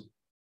and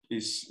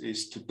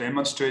is to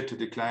demonstrate to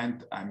the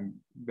client, I'm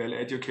well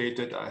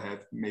educated, I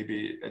have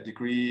maybe a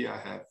degree, I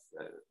have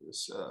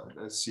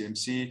a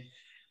CMC,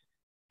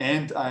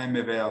 and I'm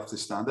aware of the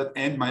standard,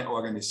 and my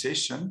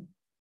organization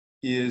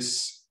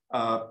is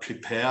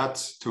prepared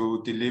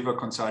to deliver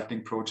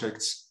consulting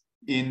projects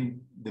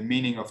in the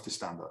meaning of the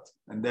standard.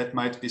 And that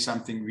might be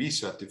something we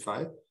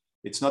certify.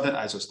 It's not an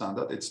ISO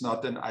standard, it's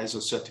not an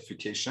ISO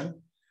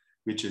certification,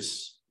 which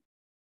is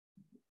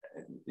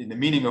in the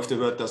meaning of the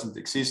word doesn't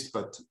exist,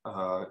 but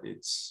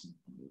it's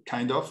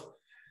kind of.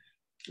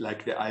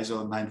 like the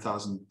ISO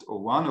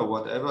 9001 or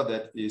whatever,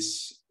 that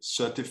is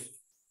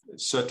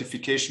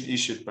certification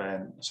issued by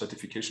a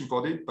certification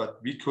body, but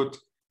we could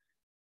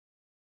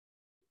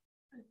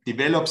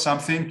develop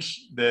something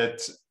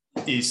that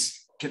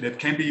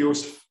can be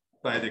used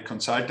by the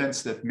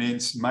consultants. That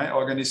means my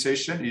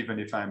organization, even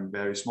if I'm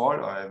very small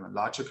or I'm a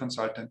larger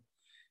consultant,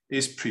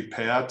 is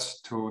prepared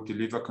to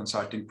deliver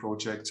consulting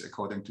projects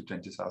according to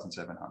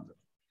 20,700.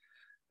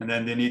 And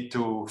then they need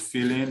to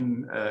fill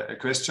in a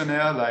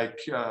questionnaire like,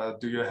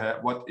 do you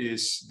have, what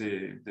is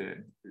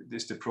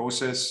the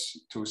process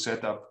to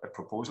set up a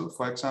proposal,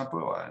 for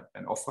example, or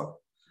an offer?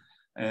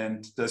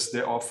 And does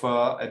the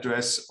offer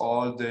address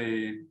all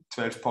the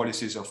 12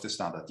 policies of the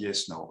standard?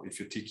 Yes, no. If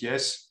you tick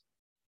yes,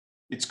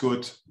 it's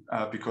good,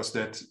 because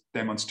that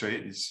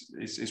demonstrates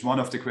is one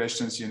of the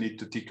questions you need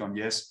to tick on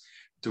yes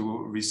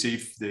to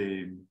receive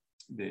the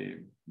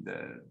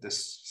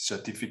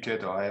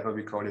certificate, or however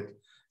we call it,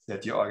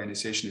 that your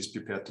organization is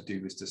prepared to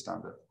deal with the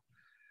standard.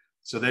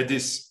 So that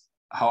is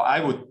how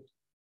I would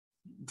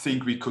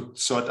think we could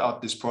sort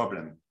out this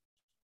problem.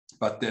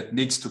 But that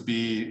needs to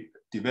be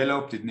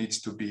developed, it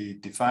needs to be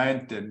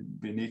defined, and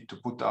we need to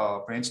put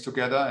our brains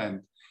together.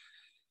 And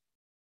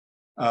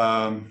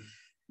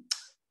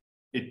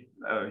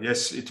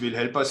yes, it will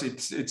help us.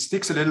 It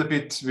sticks a little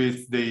bit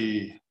with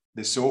the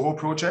Soho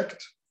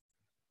project,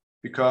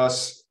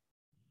 because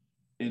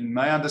in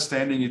my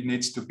understanding, it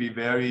needs to be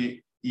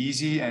very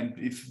easy, and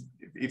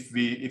if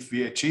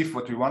we achieve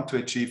what we want to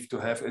achieve, to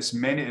have as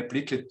many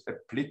applicants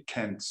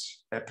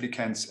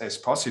as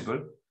possible,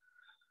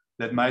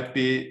 that might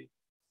be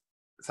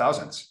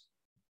thousands,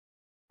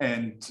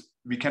 and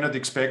we cannot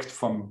expect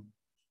from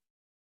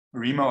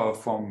RIMA or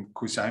from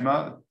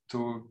Kusaima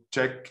to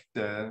check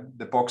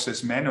the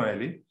boxes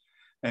manually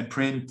and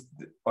print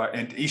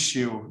and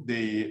issue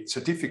the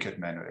certificate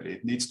manually.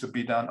 It needs to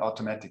be done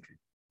automatically,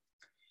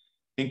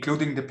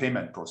 including the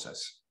payment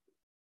process.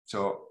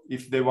 So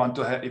if they want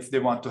to have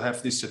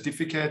this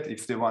certificate,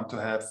 if they want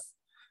to have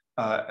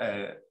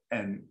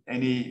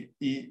any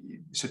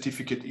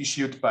certificate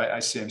issued by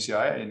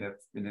ICMCI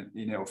in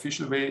an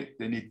official way,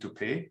 they need to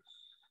pay.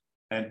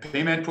 And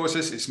payment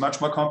process is much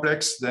more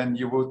complex than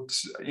you would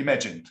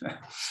imagine.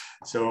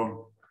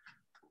 So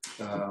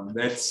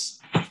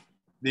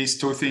these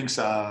two things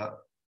are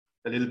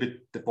a little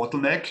bit the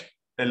bottleneck,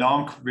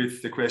 along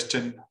with the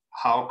question,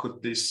 how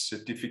could this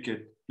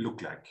certificate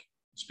look like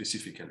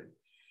specifically?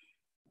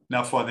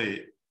 Now, for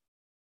the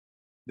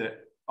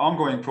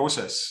ongoing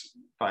process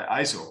by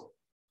ISO,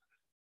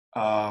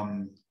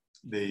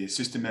 the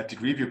systematic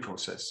review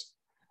process,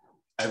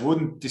 I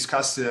wouldn't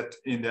discuss that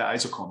in the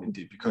ISO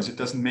committee, because it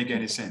doesn't make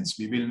any sense.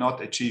 We will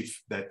not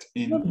achieve that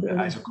in the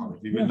ISO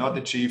committee. We will not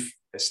achieve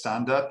a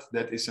standard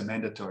that is a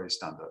mandatory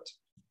standard.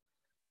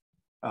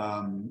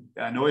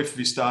 I know if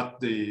we start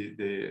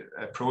the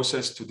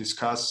process to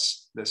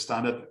discuss the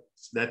standard,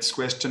 that's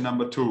question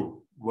number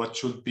 2. What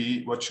should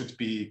be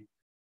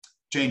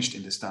changed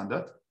in the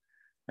standard?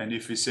 And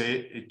if we say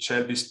it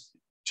shall be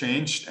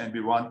changed and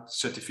we want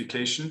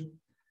certification,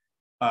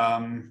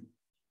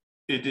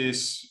 it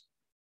is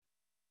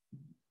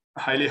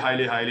highly,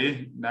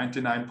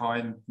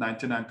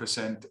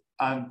 99.99%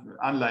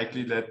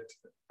 unlikely that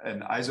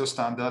an ISO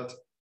standard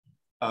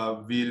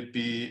will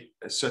be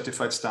a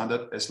certified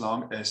standard as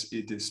long as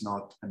it is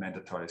not a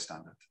mandatory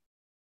standard.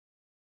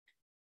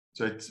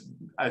 So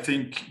I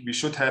think we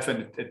should have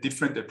a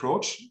different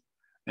approach.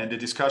 And the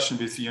discussion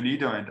with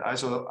UNIDO and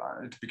ISO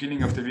at the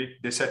beginning of the week,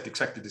 they said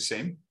exactly the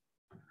same.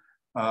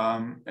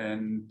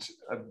 And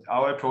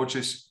our approach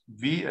is,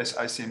 we as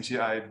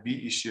ICMCI,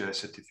 we issue a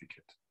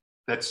certificate.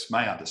 That's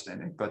my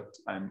understanding, but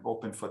I'm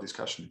open for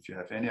discussion. If you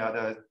have any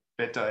other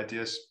better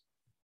ideas,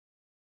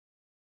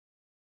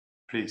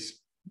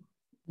 please.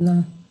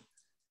 No.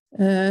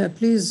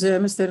 Please,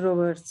 Mr.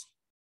 Roberts,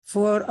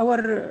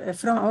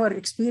 from our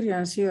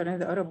experience here in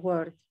the Arab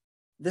world,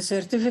 the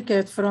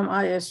certificate from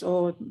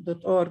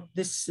ISO.org,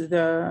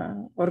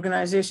 the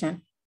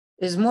organization,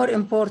 is more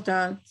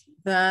important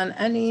than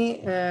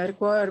any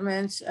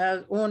requirements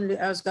only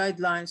as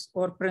guidelines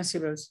or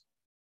principles.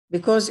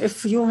 Because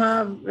if you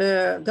have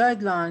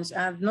guidelines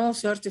and no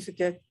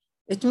certificate,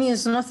 it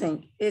means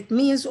nothing. It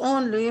means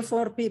only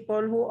for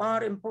people who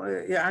are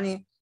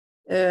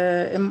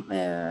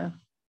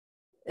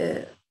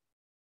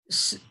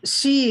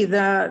see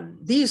that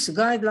these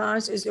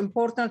guidelines is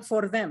important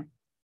for them,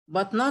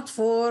 but not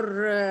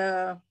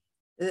for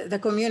the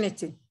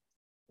community.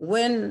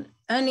 When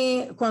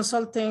any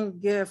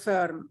consulting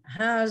firm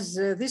has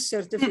this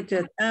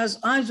certificate as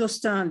ISO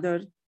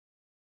standard,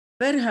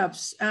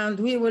 perhaps, and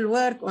we will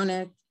work on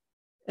it,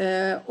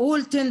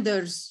 all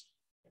tenders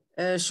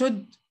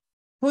should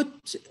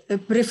put a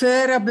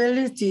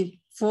preferability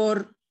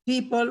for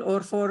people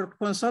or for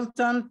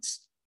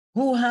consultants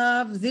who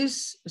have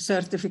this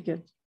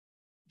certificate.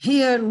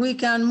 Here we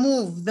can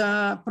move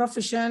the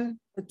profession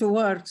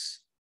towards,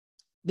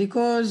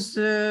 because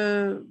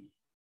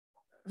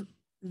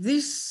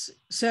this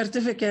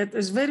certificate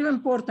is very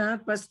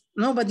important, but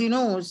nobody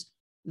knows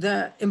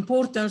the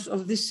importance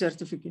of this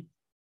certificate.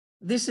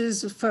 This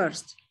is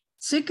first.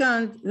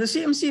 Second, the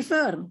CMC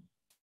firm.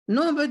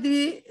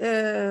 Nobody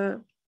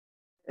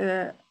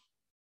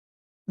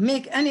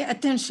make any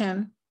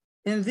attention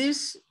in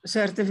this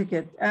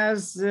certificate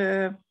as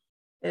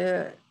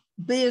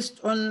based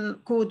on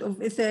code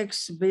of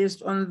ethics,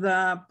 based on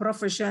the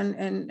profession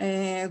in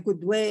a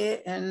good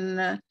way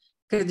and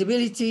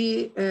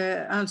credibility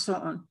and so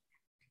on.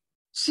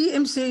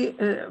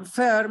 CMC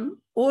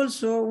firm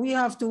also, we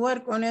have to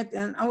work on it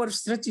and our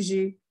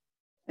strategy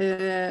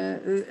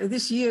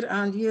this year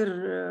and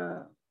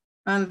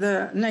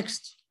the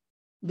next.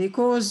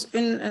 Because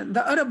in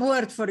the Arab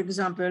world, for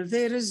example,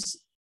 there is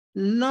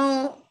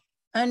no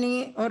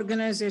any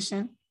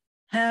organization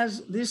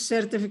has this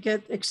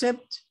certificate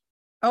except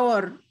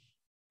our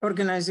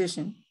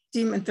organization,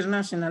 Team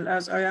International,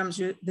 as I am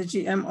the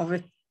GM of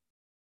it.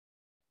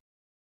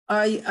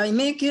 I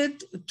make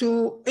it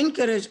to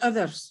encourage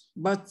others,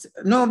 but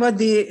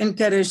nobody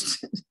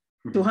encouraged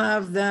to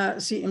have the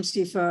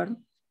CMC firm,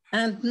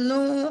 and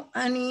no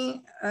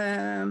any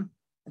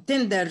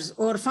tenders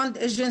or fund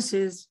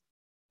agencies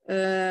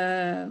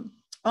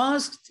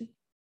asked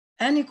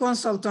any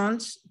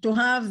consultants to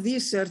have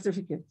this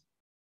certificate.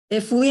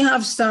 If we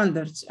have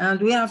standards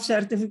and we have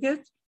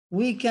certificate,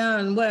 we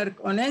can work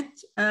on it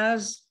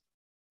as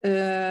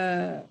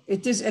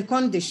it is a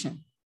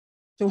condition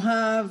to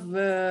have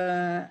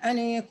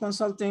any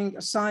consulting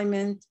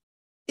assignment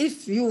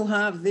if you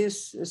have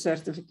this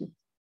certificate.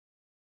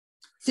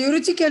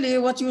 Theoretically,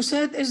 what you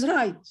said is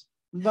right,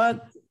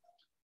 but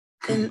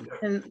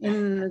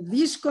in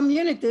these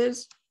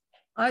communities,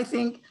 I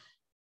think,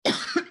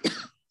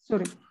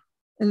 sorry,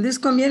 in these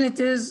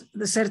communities,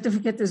 the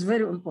certificate is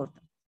very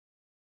important.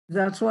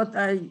 That's what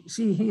I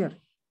see here.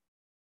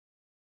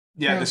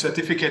 Yeah, the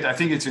certificate, I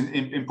think it's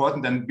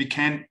important, and we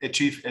can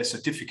achieve a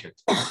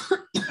certificate.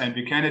 And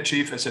we can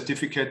achieve a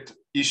certificate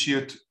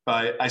issued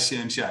by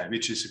ICMCI,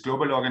 which is a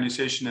global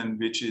organization and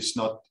which is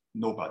not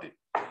nobody.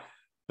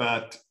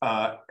 But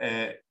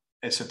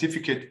a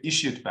certificate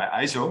issued by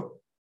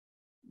ISO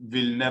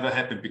will never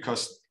happen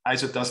because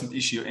ISO doesn't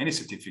issue any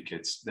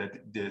certificates. That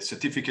the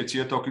certificates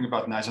you're talking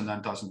about, ISO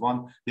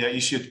 9001, they are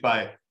issued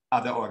by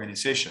other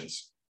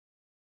organizations.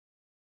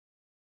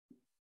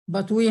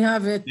 But we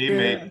have it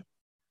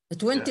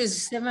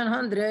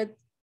 2700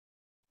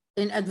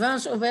 in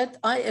advance of it,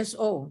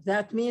 ISO.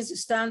 That means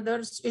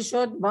standards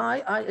issued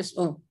by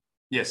ISO.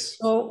 Yes.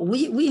 So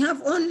we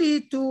have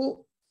only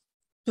to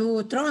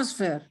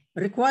transfer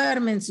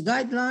requirements,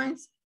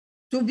 guidelines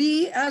to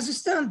be as a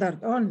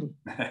standard only.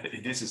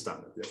 It is a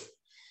standard, yes.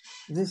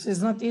 This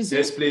is not easy.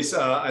 Yes, please.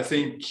 I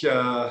think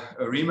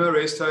Rima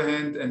raised her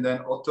hand and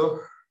then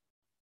Otto.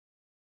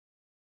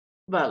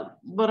 Well,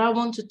 what I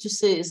wanted to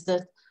say is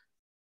that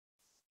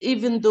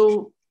even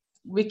though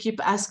we keep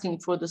asking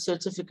for the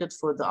certificate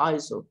for the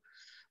ISO,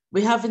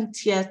 we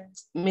haven't yet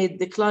made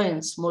the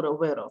clients more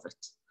aware of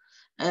it.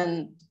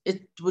 And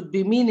it would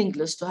be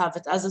meaningless to have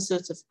it as a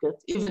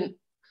certificate, even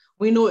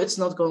we know it's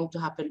not going to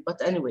happen.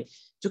 But anyway,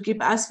 to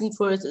keep asking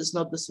for it is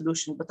not the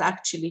solution, but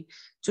actually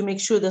to make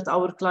sure that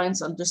our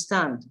clients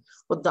understand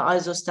what the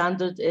ISO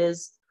standard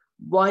is,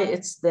 why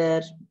it's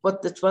there,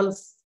 what the 12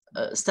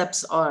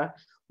 steps are,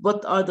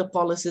 what are the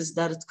policies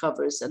that it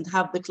covers, and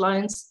have the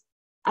clients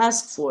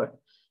ask for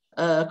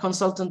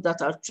consultants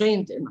that are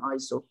trained in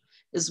ISO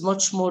is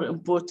much more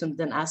important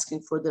than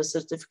asking for the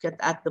certificate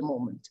at the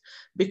moment,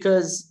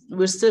 because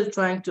we're still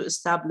trying to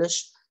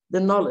establish the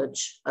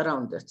knowledge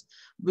around it.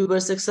 We were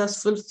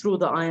successful through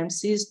the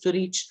IMCs to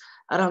reach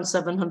around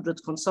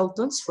 700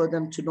 consultants for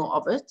them to know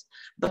of it,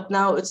 but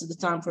now it's the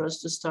time for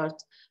us to start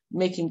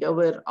making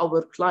aware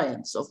our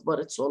clients of what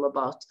it's all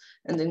about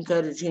and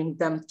encouraging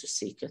them to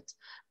seek it.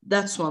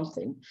 That's one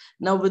thing.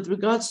 Now, with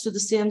regards to the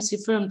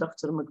CMC firm,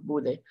 Dr.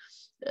 Makboule,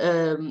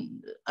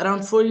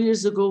 around 4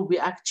 years ago, we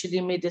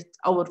actually made it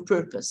our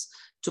purpose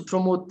to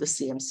promote the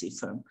CMC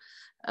firm.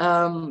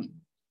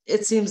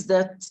 It seems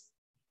that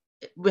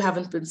we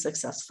haven't been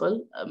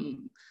successful.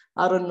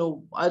 I don't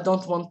know, I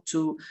don't want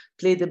to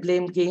play the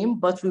blame game,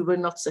 but we were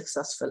not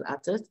successful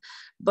at it.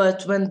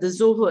 But when the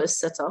Zoho is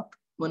set up,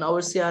 when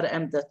our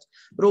CRM that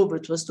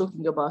Robert was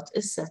talking about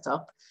is set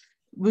up,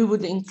 we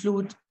would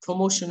include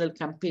promotional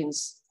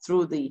campaigns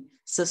through the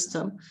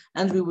system,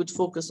 and we would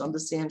focus on the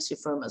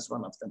CMC firm as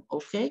one of them,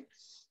 okay?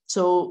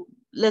 So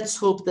let's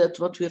hope that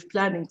what we're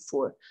planning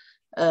for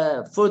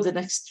the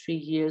next 3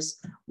 years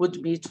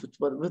would meet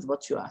with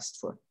what you asked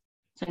for.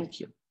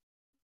 Thank you.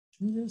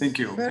 Yes. Thank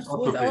you. First,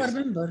 Otto, with our please.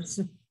 members.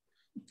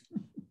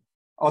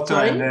 Otto,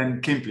 Sorry? and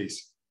then Kim,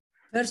 please.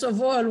 First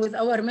of all, with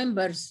our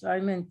members, I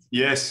meant.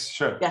 Yes,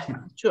 sure. Yeah,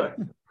 sure.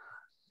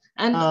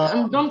 And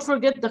don't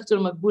forget, Dr.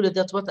 Makboule,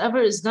 that whatever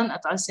is done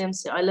at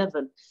ICMCI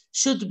level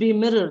should be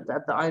mirrored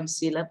at the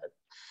IMC level.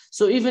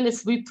 So even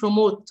if we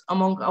promote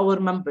among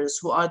our members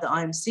who are the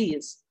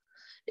IMCs,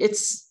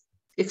 it's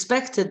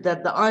expected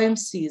that the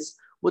IMCs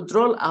would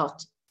roll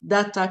out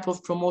that type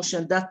of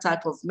promotion, that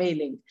type of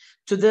mailing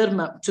to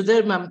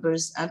their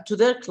members and to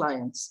their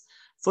clients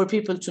for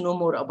people to know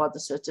more about the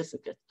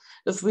certificate.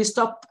 If we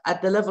stop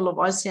at the level of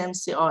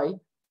ICMCI,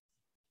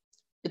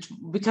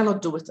 we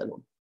cannot do it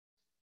alone.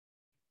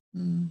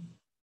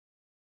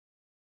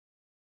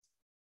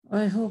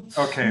 I hope.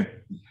 Okay.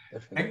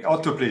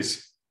 Otto,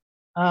 please.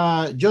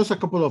 Just a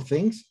couple of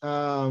things.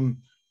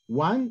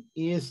 One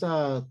is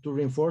to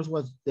reinforce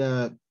what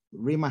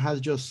Rima has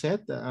just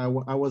said. I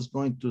was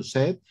going to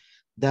say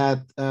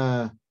that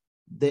the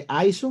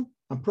ISO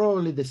and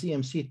probably the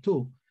CMC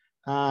too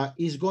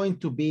is going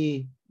to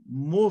be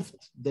moved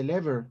the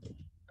lever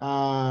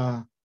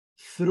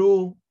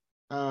through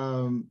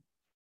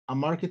a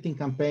marketing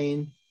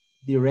campaign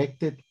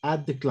directed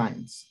at the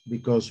clients,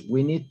 because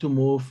we need to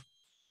move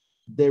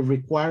the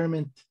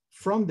requirement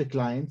from the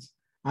clients,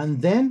 and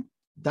then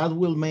that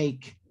will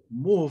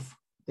move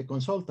the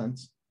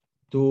consultants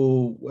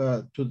to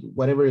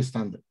whatever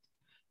standard.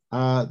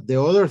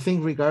 The other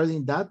thing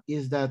regarding that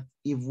is that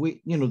if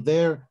we,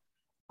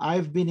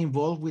 I've been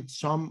involved with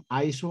some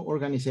ISO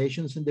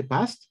organizations in the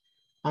past,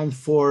 and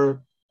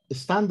for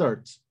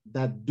standards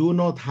that do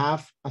not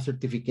have a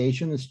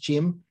certification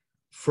scheme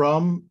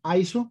from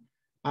ISO,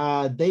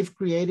 they've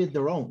created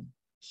their own.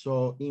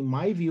 So in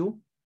my view,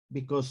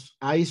 because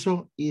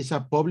ISO is a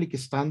public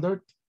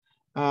standard,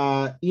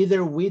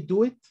 either we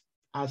do it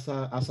as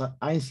a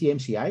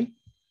ICMCI,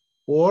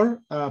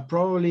 or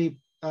probably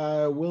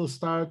we'll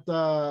start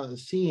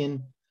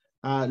seeing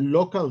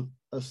local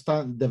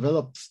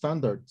developed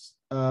standards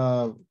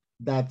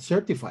that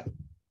certify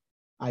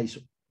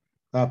ISO,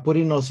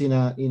 putting us in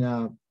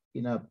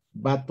a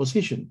bad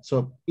position.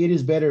 So it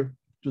is better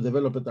to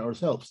develop it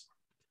ourselves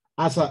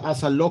as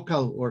a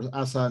local or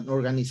as an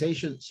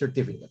organization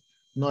certificate,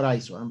 not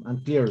ISO.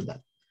 I'm clear on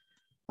that.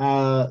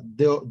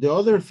 The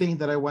other thing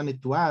that I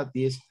wanted to add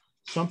is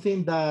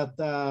something that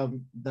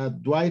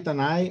that Dwight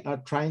and I are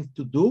trying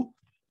to do.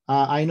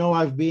 I know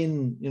I've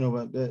been,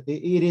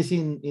 it is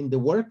in the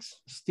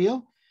works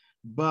still,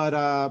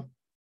 but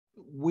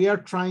we are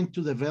trying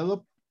to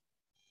develop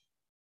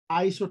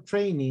ISO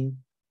training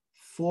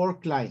for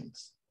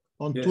clients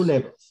on two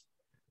levels.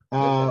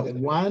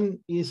 One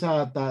is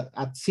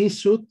at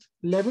C-suite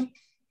level,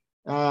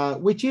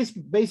 which is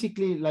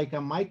basically like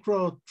a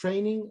micro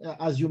training,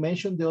 as you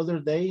mentioned the other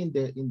day in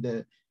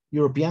the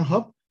European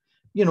hub,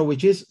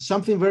 which is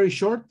something very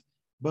short,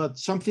 but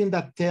something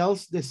that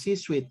tells the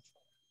C-suite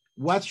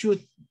what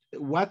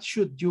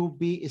should you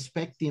be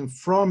expecting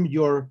from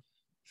your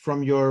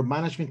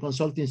management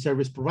consulting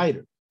service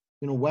provider.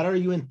 What are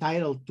you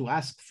entitled to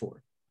ask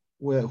for,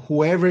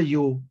 whoever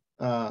you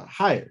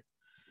hire.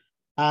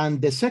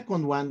 And the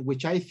second one,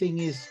 which I think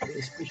is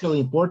especially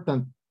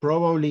important,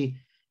 probably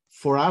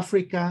for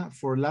Africa,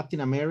 for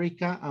Latin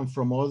America, and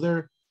from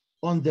other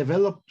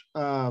undeveloped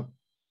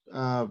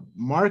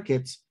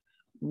markets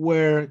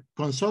where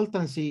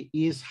consultancy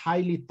is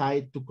highly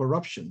tied to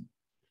corruption,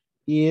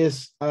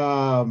 is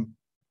a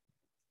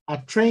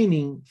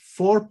training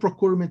for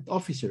procurement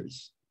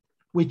officers,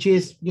 which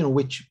is,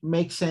 which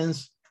makes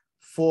sense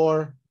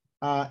for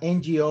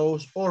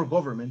NGOs or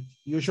government.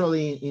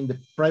 Usually in the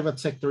private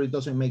sector, it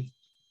doesn't make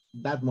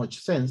that much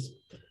sense.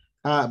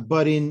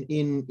 But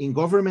in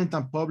government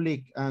and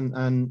public and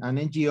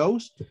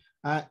NGOs,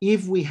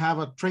 if we have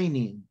a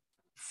training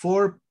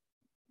for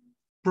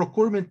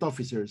procurement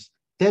officers,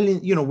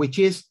 telling, which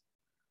is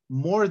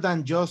more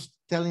than just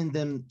telling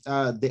them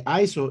the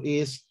ISO,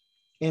 is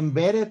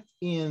embedded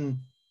in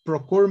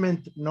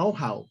procurement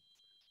know-how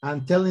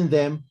and telling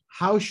them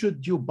how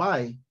should you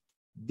buy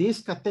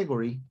this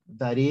category,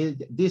 that is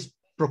this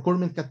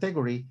procurement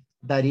category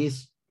that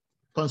is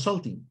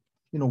consulting.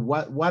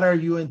 What are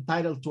you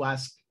entitled to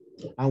ask,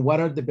 and what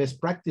are the best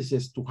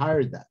practices to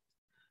hire that?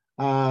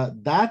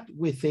 That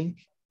we think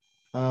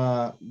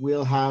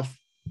will have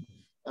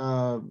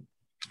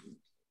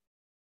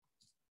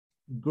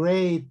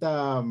great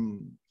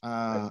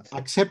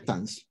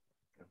acceptance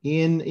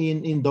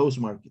in those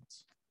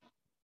markets.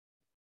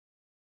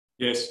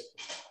 Yes.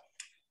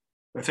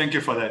 Well, thank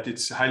you for that.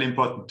 It's highly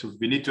important.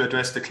 We need to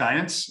address the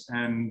clients.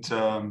 And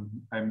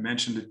I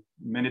mentioned it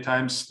many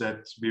times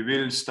that we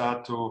will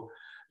start to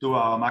do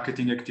our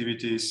marketing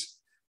activities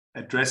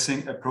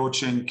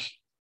approaching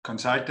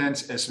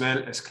consultants as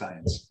well as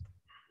clients.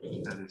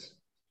 That is.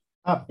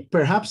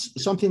 Perhaps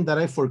something that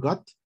I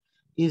forgot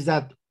is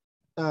that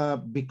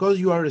because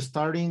you are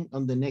starting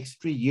on the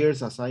next 3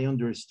 years, as I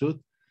understood,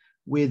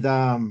 with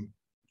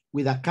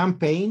a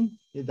campaign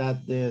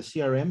that the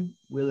CRM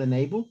will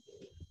enable,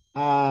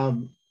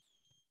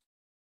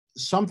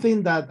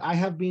 something that I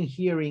have been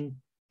hearing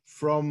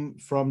from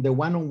the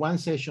one-on-one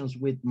sessions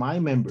with my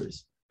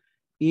members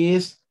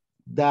is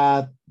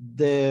that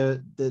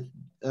the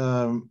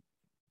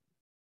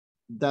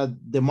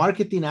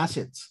marketing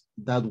assets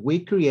that we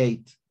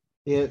create,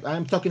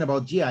 I'm talking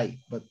about GI,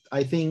 but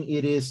I think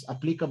it is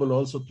applicable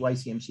also to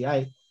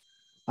ICMCI,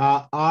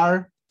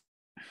 are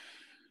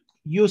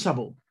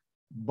usable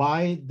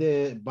by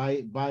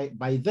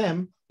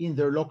them in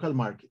their local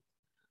market.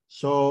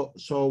 So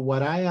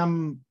what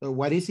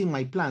is in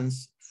my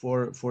plans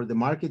for the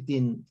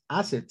marketing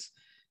assets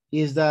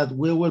is that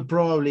we will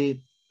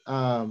probably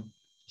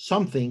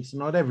some things,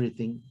 not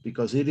everything,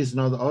 because it is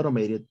not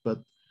automated, but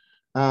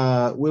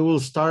we will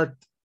start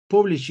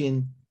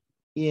publishing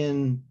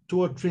in 2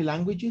 or 3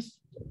 languages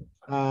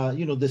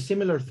the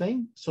similar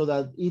thing so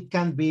that it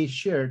can be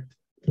shared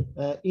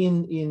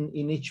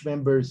in each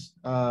member's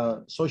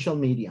social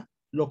media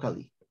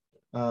locally.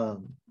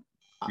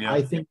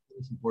 I think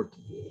it's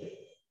important.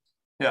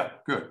 Yeah,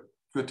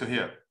 good to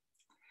hear.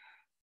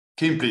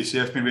 Kim, please, you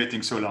have been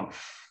waiting so long.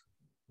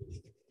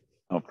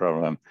 No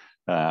problem.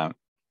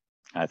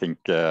 I think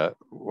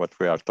what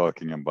we are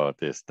talking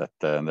about is that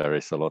there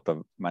is a lot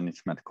of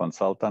management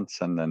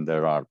consultants, and then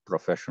there are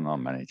professional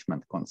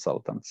management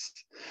consultants.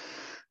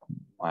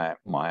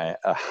 My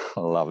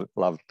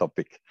love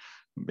topic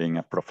being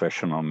a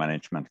professional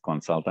management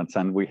consultant,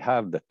 and we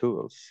have the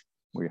tools.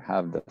 We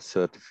have the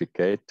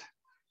certificate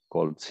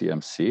called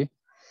CMC,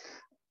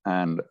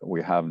 and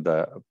we have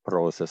the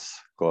process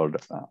called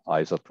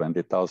ISO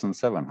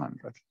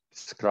 20700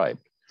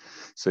 described.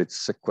 So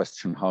it's a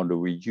question, how do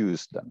we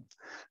use them?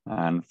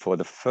 And for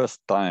the first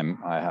time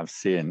I have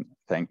seen,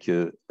 thank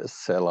you,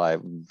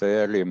 Selai,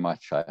 very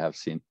much. I have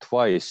seen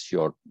twice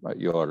your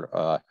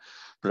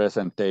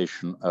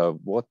presentation of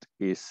what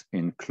is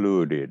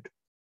included,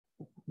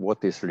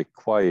 what is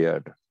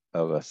required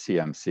of a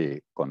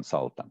CMC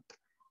consultant.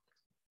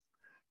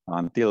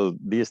 Until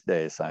these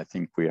days, I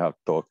think we have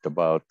talked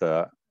about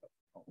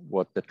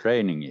what the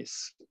training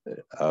is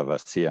of a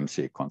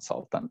CMC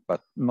consultant,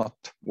 but not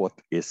what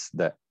is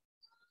the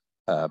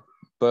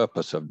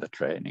purpose of the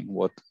training,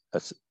 what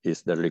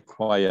is the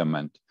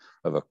requirement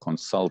of a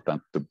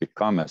consultant to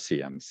become a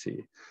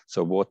CMC.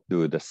 So what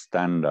do the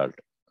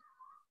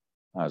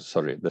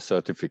the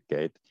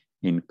certificate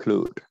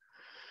include?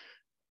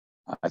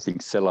 I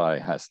think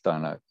Selai has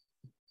done an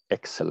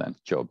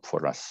excellent job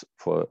for us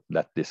for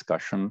that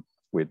discussion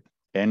with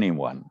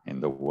anyone in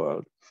the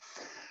world.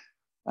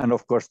 And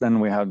of course, then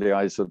we have the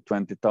ISO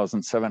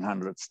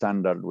 20700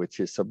 standard, which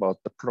is about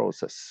the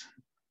process.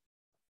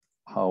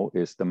 How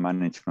is the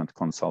management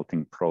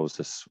consulting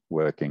process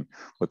working?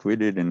 What we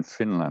did in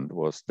Finland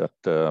was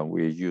that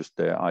we used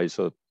the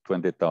ISO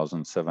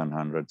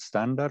 20700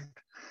 standard,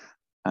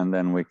 and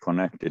then we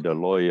connected a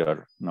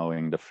lawyer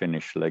knowing the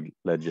Finnish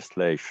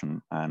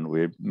legislation, and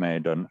we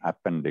made an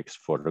appendix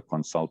for the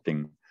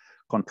consulting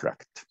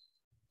contract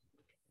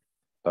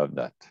of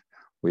that,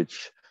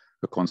 which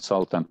the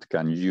consultant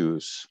can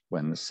use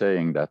when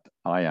saying that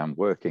I am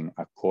working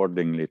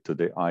accordingly to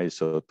the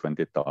ISO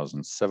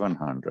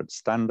 20700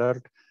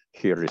 standard.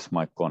 Here is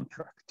my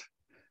contract.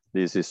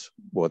 This is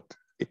what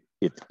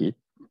it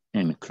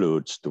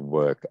includes to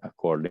work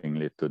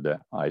accordingly to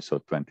the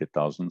ISO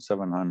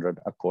 20700,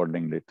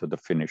 accordingly to the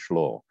Finnish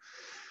law.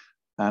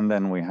 And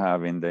then we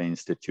have in the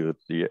institute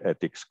the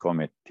ethics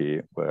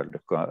committee where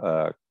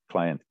the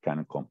client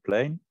can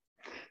complain.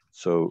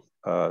 So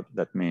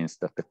that means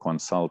that the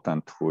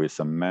consultant who is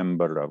a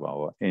member of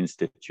our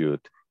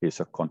institute is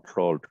a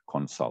controlled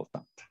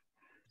consultant.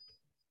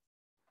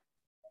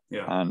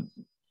 Yeah. And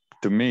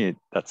to me,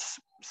 that's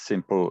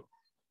simple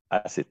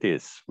as it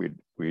is.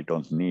 We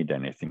don't need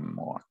anything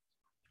more.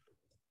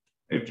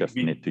 We just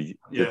need to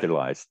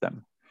utilize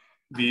them.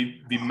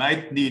 We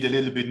might need a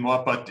little bit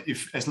more, but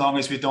as long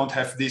as we don't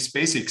have these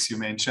basics you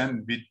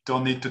mentioned, we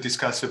don't need to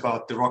discuss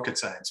about the rocket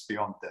science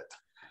beyond that.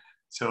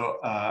 So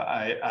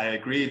I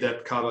agree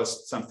that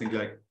covers something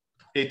like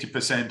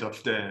 80%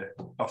 of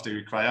the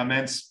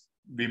requirements.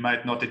 We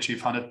might not achieve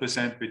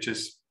 100%, which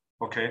is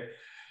okay,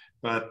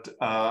 but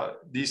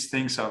these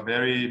things are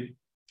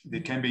they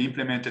can be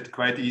implemented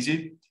quite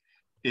easy.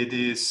 It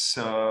is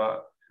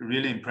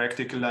really in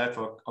practical life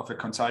of a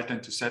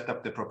consultant to set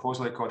up the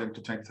proposal according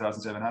to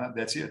 20,700.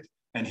 That's it,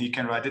 and he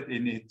can write it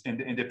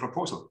in the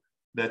proposal.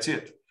 That's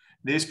it.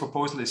 This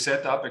proposal is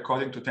set up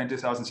according to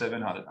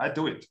 20,700. I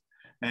do it.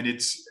 And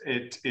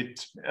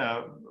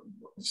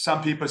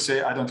some people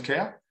say, I don't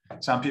care.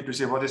 Some people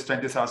say, what is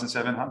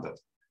 20,700?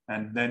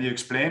 And then you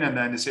explain, and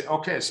then they say,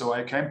 okay, so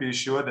I can be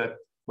sure that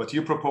what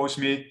you propose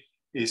me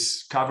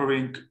is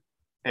covering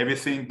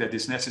everything that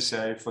is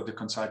necessary for the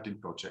consulting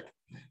project.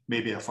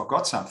 Maybe I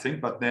forgot something,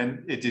 but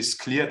then it is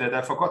clear that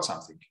I forgot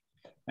something.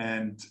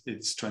 And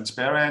it's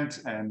transparent,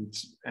 and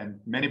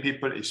many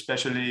people,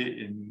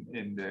 especially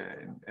in the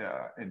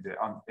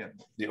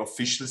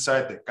official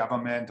side, the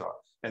government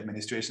or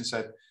administration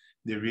side,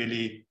 they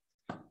really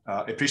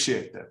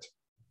appreciate that.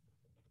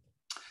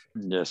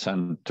 Yes,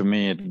 and to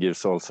me, it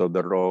gives also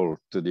the role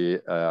to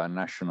the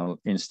National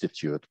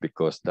Institute,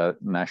 because the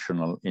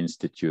National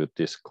Institute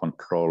is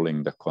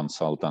controlling the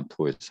consultant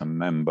who is a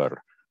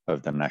member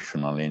of the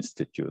National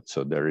Institute.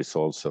 So there is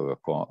also a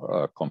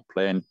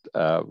complaint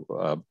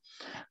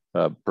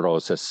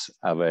process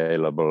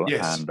available,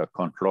 yes, and a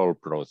control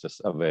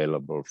process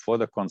available for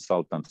the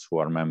consultants who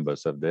are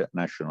members of the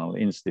National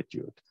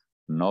Institute.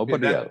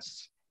 Nobody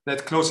else.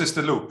 That closes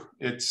the loop.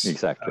 It's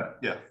exactly.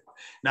 Yeah.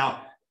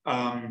 Now,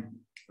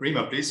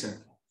 Rima, please.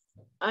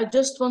 I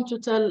just want to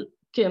tell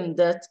Kim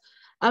that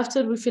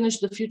after we finish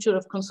the Future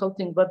of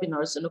Consulting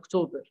webinars in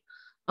October,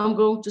 I'm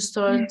going to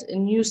start a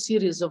new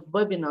series of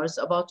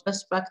webinars about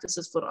best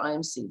practices for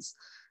IMCs.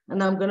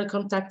 And I'm going to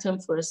contact him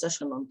for a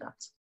session on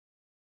that.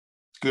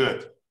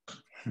 Good.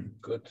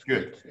 Good.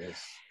 Good.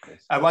 Yes.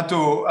 I want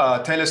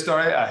to tell a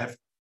story. I have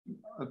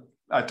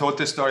I told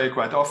this story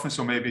quite often,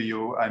 so maybe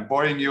I'm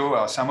boring you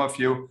or some of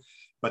you,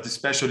 but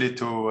especially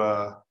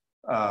to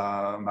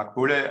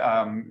Makbule.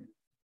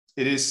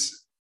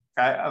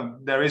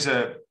 There is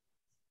a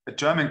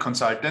German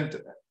consultant,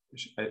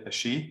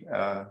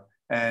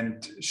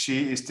 and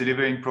she is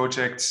delivering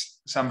projects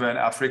somewhere in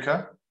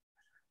Africa.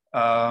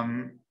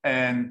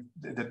 And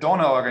the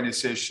donor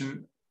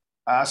organization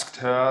asked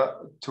her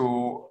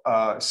to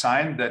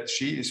sign that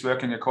she is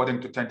working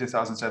according to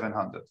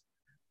 20,700.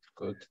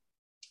 Good.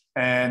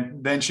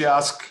 And then she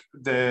asked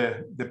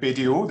the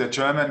BDU, the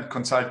German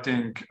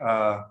Consulting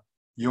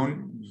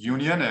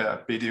Union,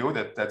 BDU,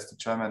 that's the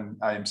German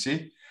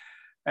IMC,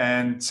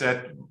 and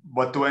said,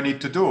 what do I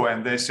need to do?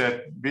 And they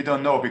said, we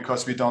don't know,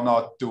 because we do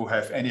not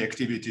have any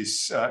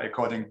activities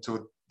according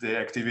to the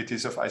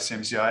activities of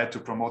ICMCI to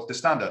promote the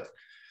standard.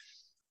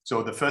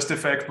 So the first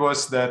effect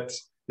was that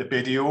the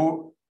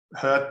BDU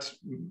heard,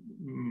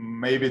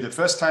 maybe the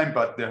first time,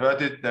 but they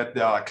heard it, that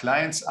there are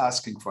clients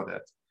asking for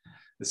that.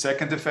 The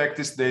second effect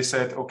is they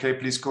said, okay,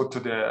 please go to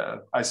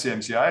the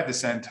ICMCI. They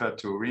sent her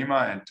to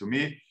Rima and to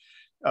me,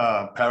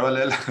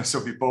 parallel. So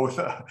we both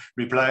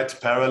replied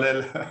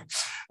parallel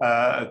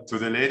to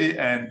the lady,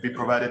 and we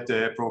provided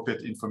the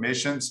appropriate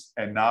informations.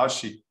 And now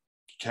she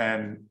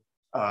can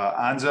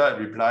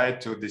reply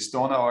to this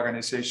donor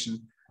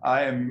organization.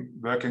 I am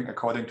working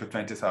according to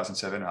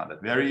 20,700.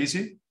 Very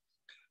easy,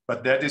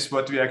 but that is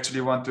what we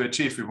actually want to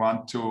achieve. We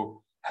want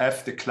to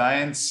have the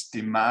clients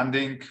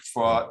demanding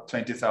for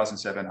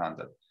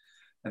 20,700.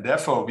 And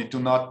therefore, we do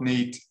not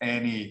need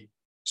any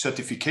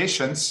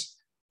certifications,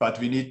 but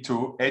we need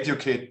to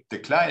educate the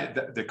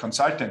client, the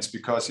consultants,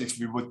 because if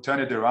we would turn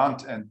it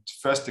around and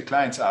first the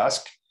clients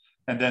ask,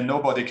 and then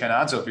nobody can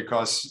answer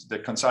because the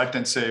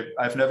consultants say,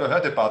 I've never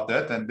heard about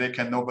that, and they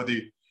can,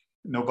 nobody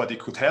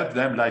could help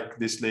them, like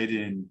this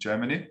lady in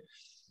Germany.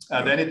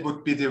 Then it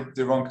would be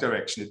the wrong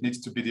direction. It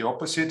needs to be the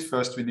opposite.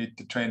 First, we need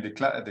to train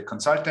the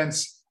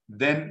consultants,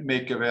 then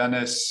make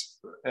awareness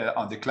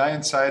on the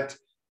client side,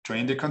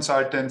 train the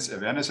consultants,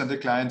 awareness on the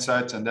client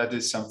side, and that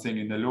is something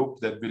in a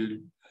loop that will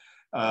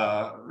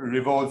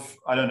revolve,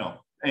 I don't know,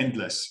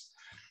 endless.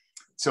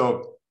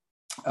 So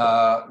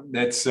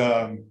that's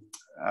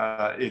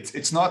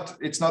it's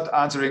not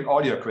answering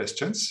all your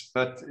questions,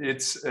 but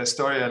it's a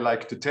story I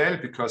like to tell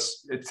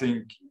because I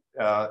think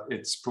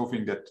it's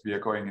proving that we are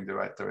going in the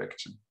right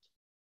direction.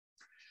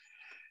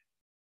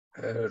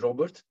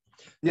 Robert?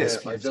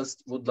 Yes, I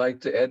just would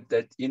like to add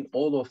that in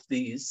all of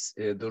these,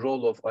 the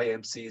role of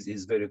IMCs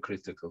is very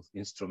critical,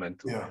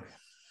 instrumental. Yeah.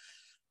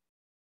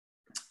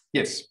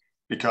 Yes,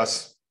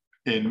 because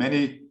in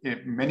many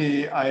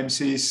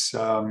IMCs,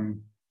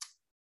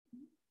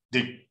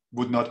 they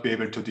would not be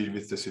able to deal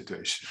with the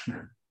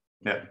situation.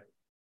 Yeah,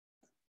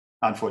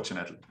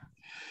 unfortunately.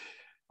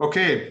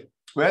 Okay,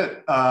 well,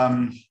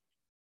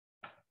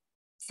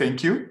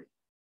 thank you.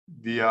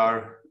 We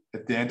are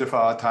at the end of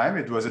our time.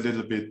 It was a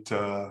little bit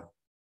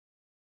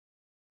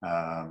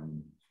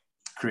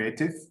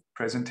creative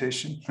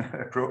presentation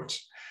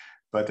approach,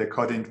 but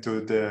according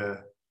to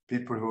the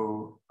people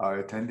who are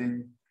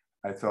attending,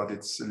 I thought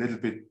it's a little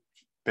bit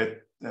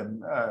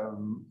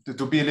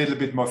to be a little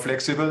bit more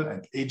flexible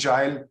and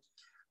agile.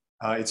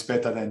 It's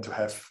better than to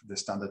have the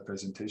standard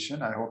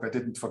presentation. I hope I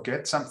didn't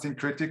forget something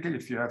critical.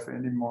 If you have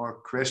any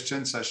more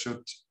questions I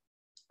should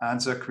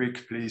answer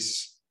quick,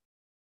 please.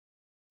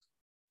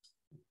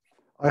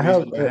 I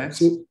have,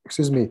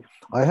 excuse me,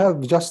 I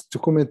have just to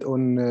comment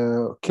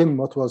on Kim,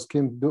 what was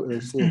Kim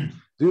saying.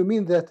 Do you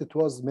mean that it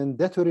was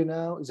mandatory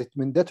now? Is it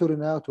mandatory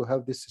now to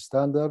have this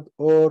standard,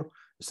 or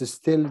is it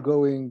still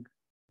going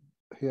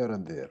here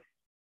and there?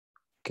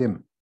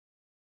 Kim.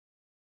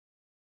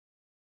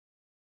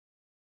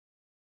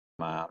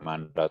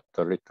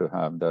 Mandatory to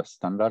have the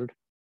standard?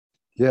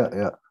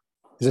 Yeah.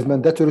 Is it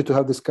mandatory to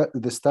have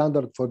the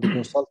standard for the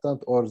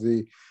consultant or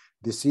the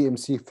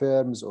CMC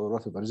firms or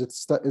whatever? Is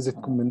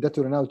it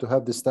mandatory now to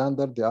have the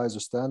standard, the ISO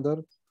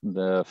standard?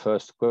 The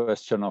first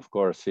question, of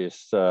course,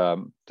 is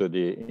to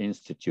the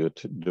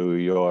institute. Do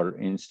your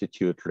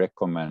institute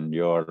recommend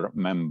your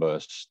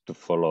members to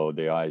follow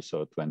the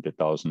ISO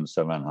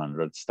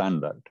 20700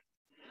 standard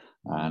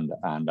and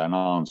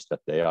announce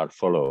that they are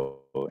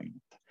following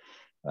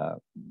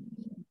it?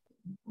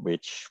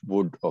 Which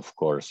would, of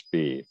course,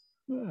 be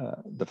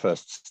the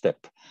first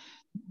step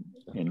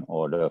in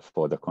order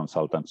for the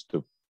consultants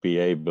to be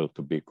able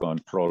to be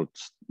controlled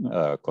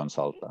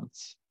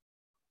consultants.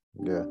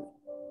 Yeah.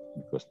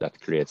 Because that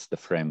creates the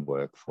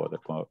framework for the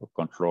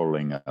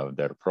controlling of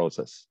their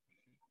process.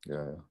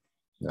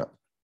 Yeah.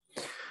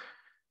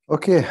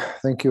 Okay,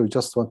 thank you.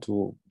 Just want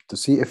to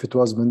see if it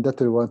was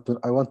mandatory.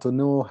 I want to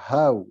know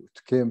how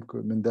it came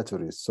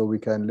mandatory so we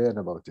can learn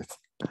about it.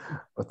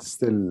 But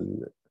still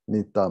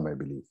need time, I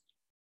believe.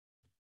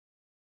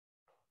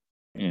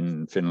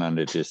 In Finland,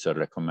 it is a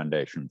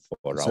recommendation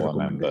for our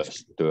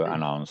members to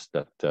announce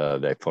that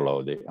they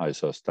follow the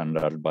ISO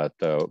standard, but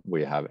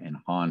we have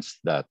enhanced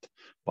that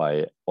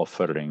by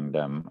offering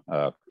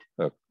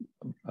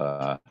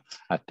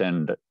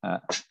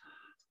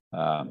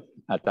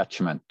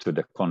attachment to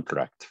the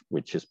contract,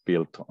 which is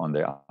built on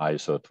the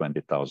ISO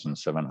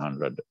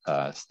 20700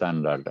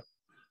 standard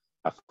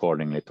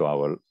accordingly to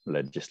our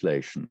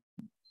legislation.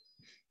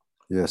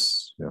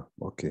 Yes, yeah,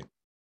 okay,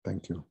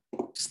 thank you.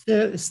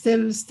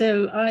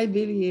 Still, I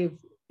believe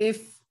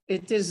if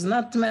it is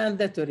not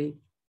mandatory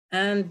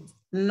and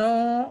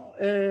no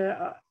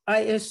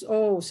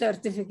ISO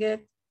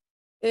certificate,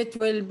 it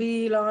will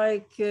be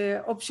like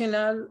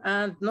optional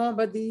and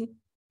nobody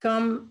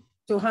come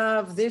to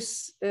have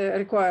this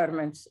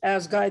requirements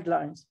as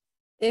guidelines.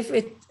 If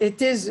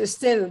it is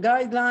still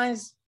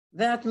guidelines,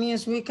 that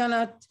means we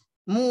cannot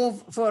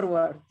move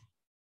forward.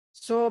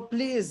 So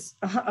please,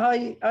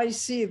 I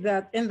see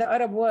that in the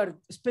Arab world,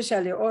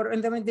 especially, or in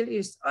the Middle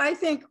East, I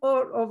think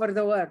all over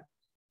the world,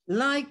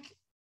 like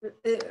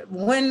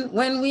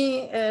when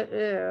we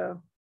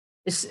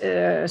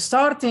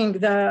starting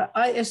the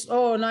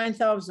ISO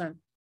 9000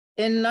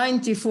 in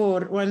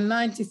 94 or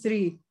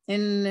 93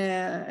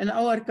 in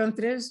our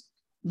countries,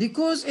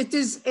 because it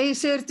is a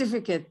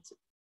certificate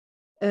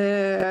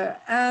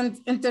and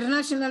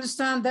international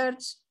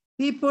standards,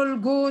 people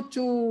go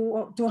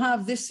to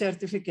have this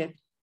certificate.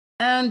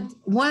 And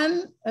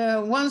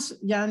once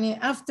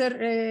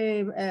after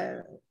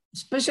a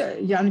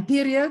special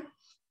period,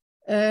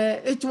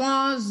 it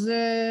was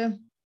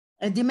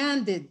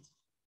demanded,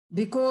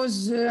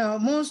 because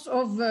most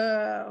of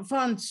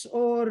funds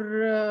or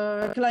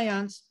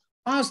clients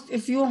asked,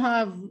 if you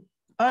have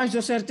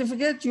ISO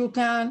certificate, you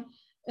can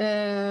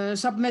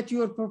submit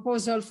your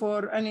proposal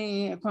for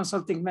any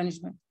consulting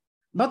management.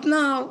 But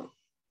now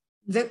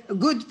the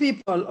good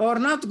people or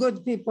not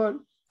good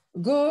people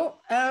go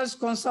as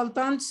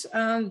consultants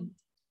and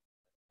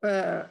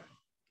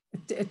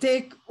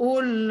take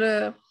all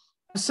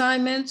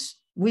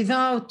assignments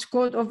without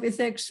code of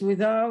ethics,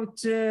 without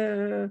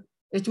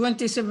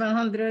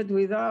 2700,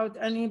 without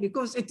any,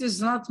 because it is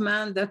not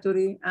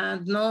mandatory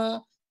and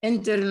no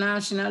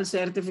international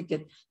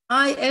certificate.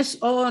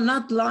 ISO,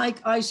 not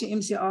like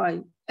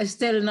ICMCI,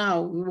 still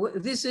now.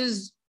 This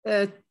is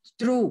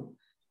true.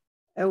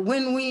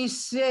 When we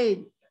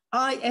say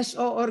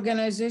ISO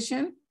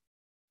organization,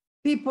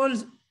 people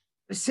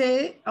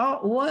say, oh,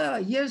 well,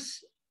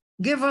 yes,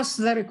 give us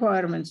the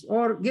requirements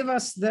or give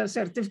us the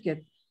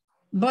certificate.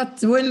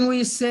 But when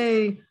we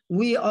say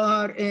we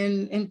are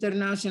in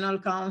International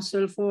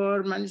Council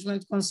for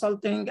Management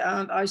Consulting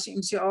and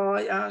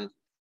ICMCI, and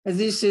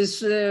this is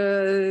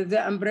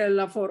the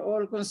umbrella for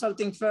all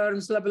consulting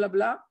firms, blah, blah,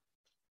 blah,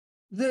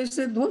 they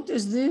said, what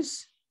is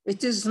this?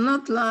 It is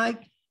not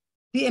like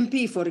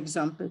PMP, for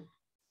example.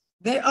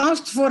 They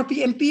asked for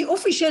PMP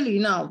officially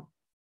now,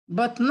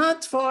 but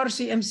not for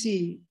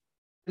CMC,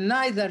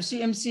 neither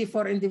CMC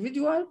for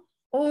individual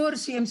or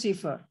CMC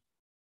firm.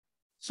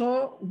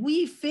 So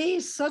we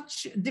face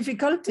such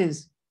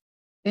difficulties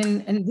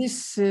in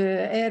this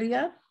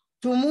area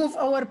to move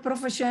our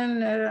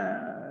profession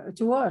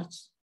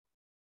towards.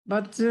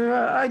 But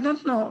I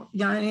don't know,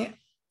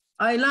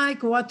 I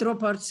like what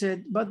Robert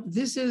said, but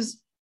this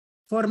is,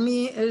 for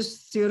me,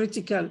 is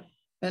theoretical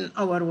in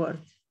our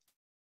world.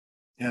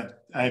 Yeah,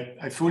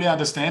 I fully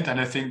understand. And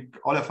I think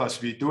all of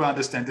us, we do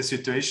understand the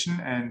situation,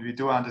 and we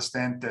do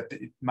understand that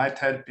it might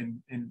help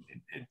in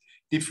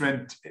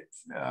different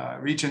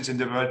regions in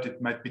the world. It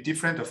might be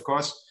different, of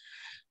course.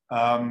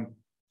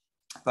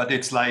 But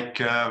it's like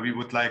we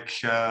would like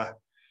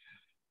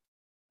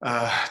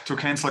to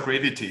cancel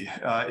gravity.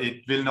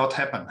 It will not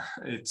happen.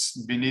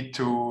 We need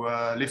to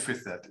live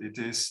with that. It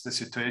is the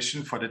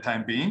situation for the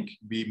time being.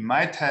 We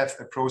might have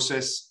a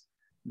process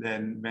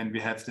then when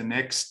we have the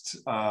next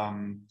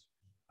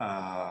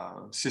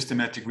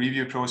systematic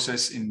review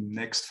process in the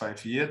next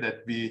 5 years,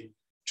 that we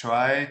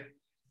try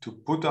to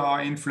put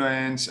our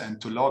influence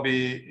and to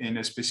lobby in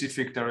a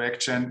specific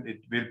direction.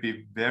 It will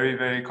be very,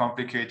 very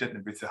complicated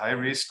and with a high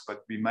risk,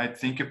 but we might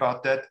think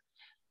about that.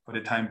 For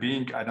the time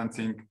being, I don't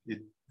think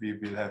we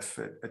will have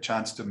a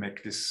chance to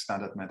make this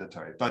standard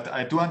mandatory. But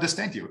I do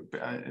understand you,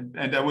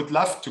 and I would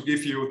love to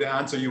give you the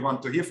answer you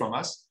want to hear from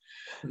us.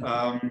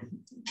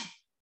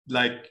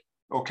 Like,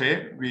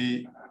 okay,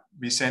 we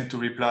send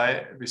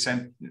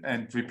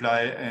and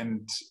reply,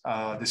 and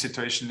the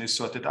situation is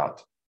sorted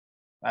out.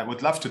 I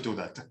would love to do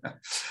that,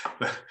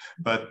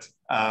 but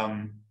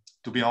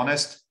to be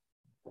honest,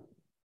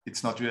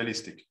 it's not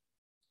realistic.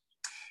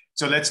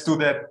 So let's do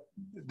that.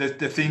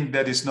 The thing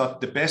that is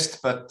not the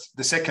best, but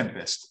the second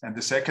best. And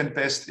the second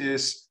best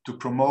is to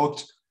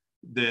promote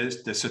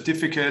the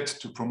certificate,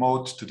 to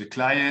promote to the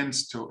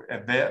clients, to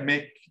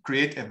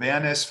create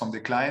awareness from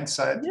the client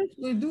side. Yes,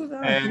 we do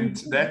that. And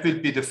that will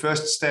be the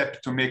first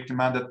step to make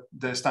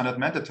the standard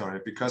mandatory,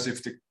 because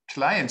if the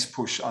clients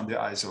push on the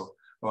ISO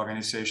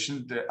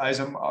organization, the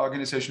ISO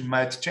organization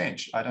might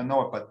change. I don't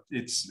know, but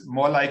it's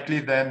more likely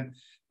than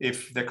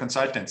if the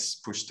consultants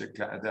push the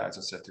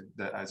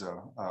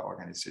ISO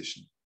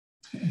organization.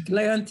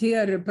 Client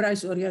here,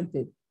 price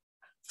oriented.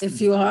 If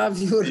you have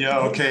your... Yeah,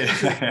 okay.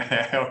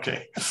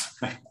 Okay.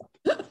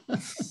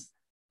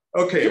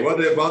 Okay, what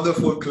a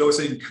wonderful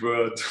closing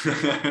word.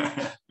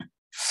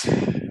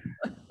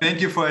 Thank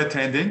you for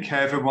attending.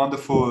 Have a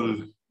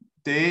wonderful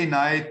day,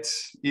 night,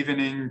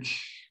 evening,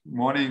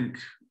 morning,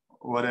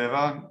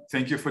 whatever.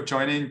 Thank you for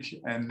joining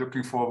and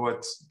looking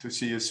forward to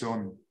see you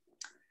soon.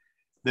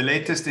 The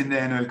latest in the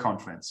annual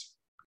conference.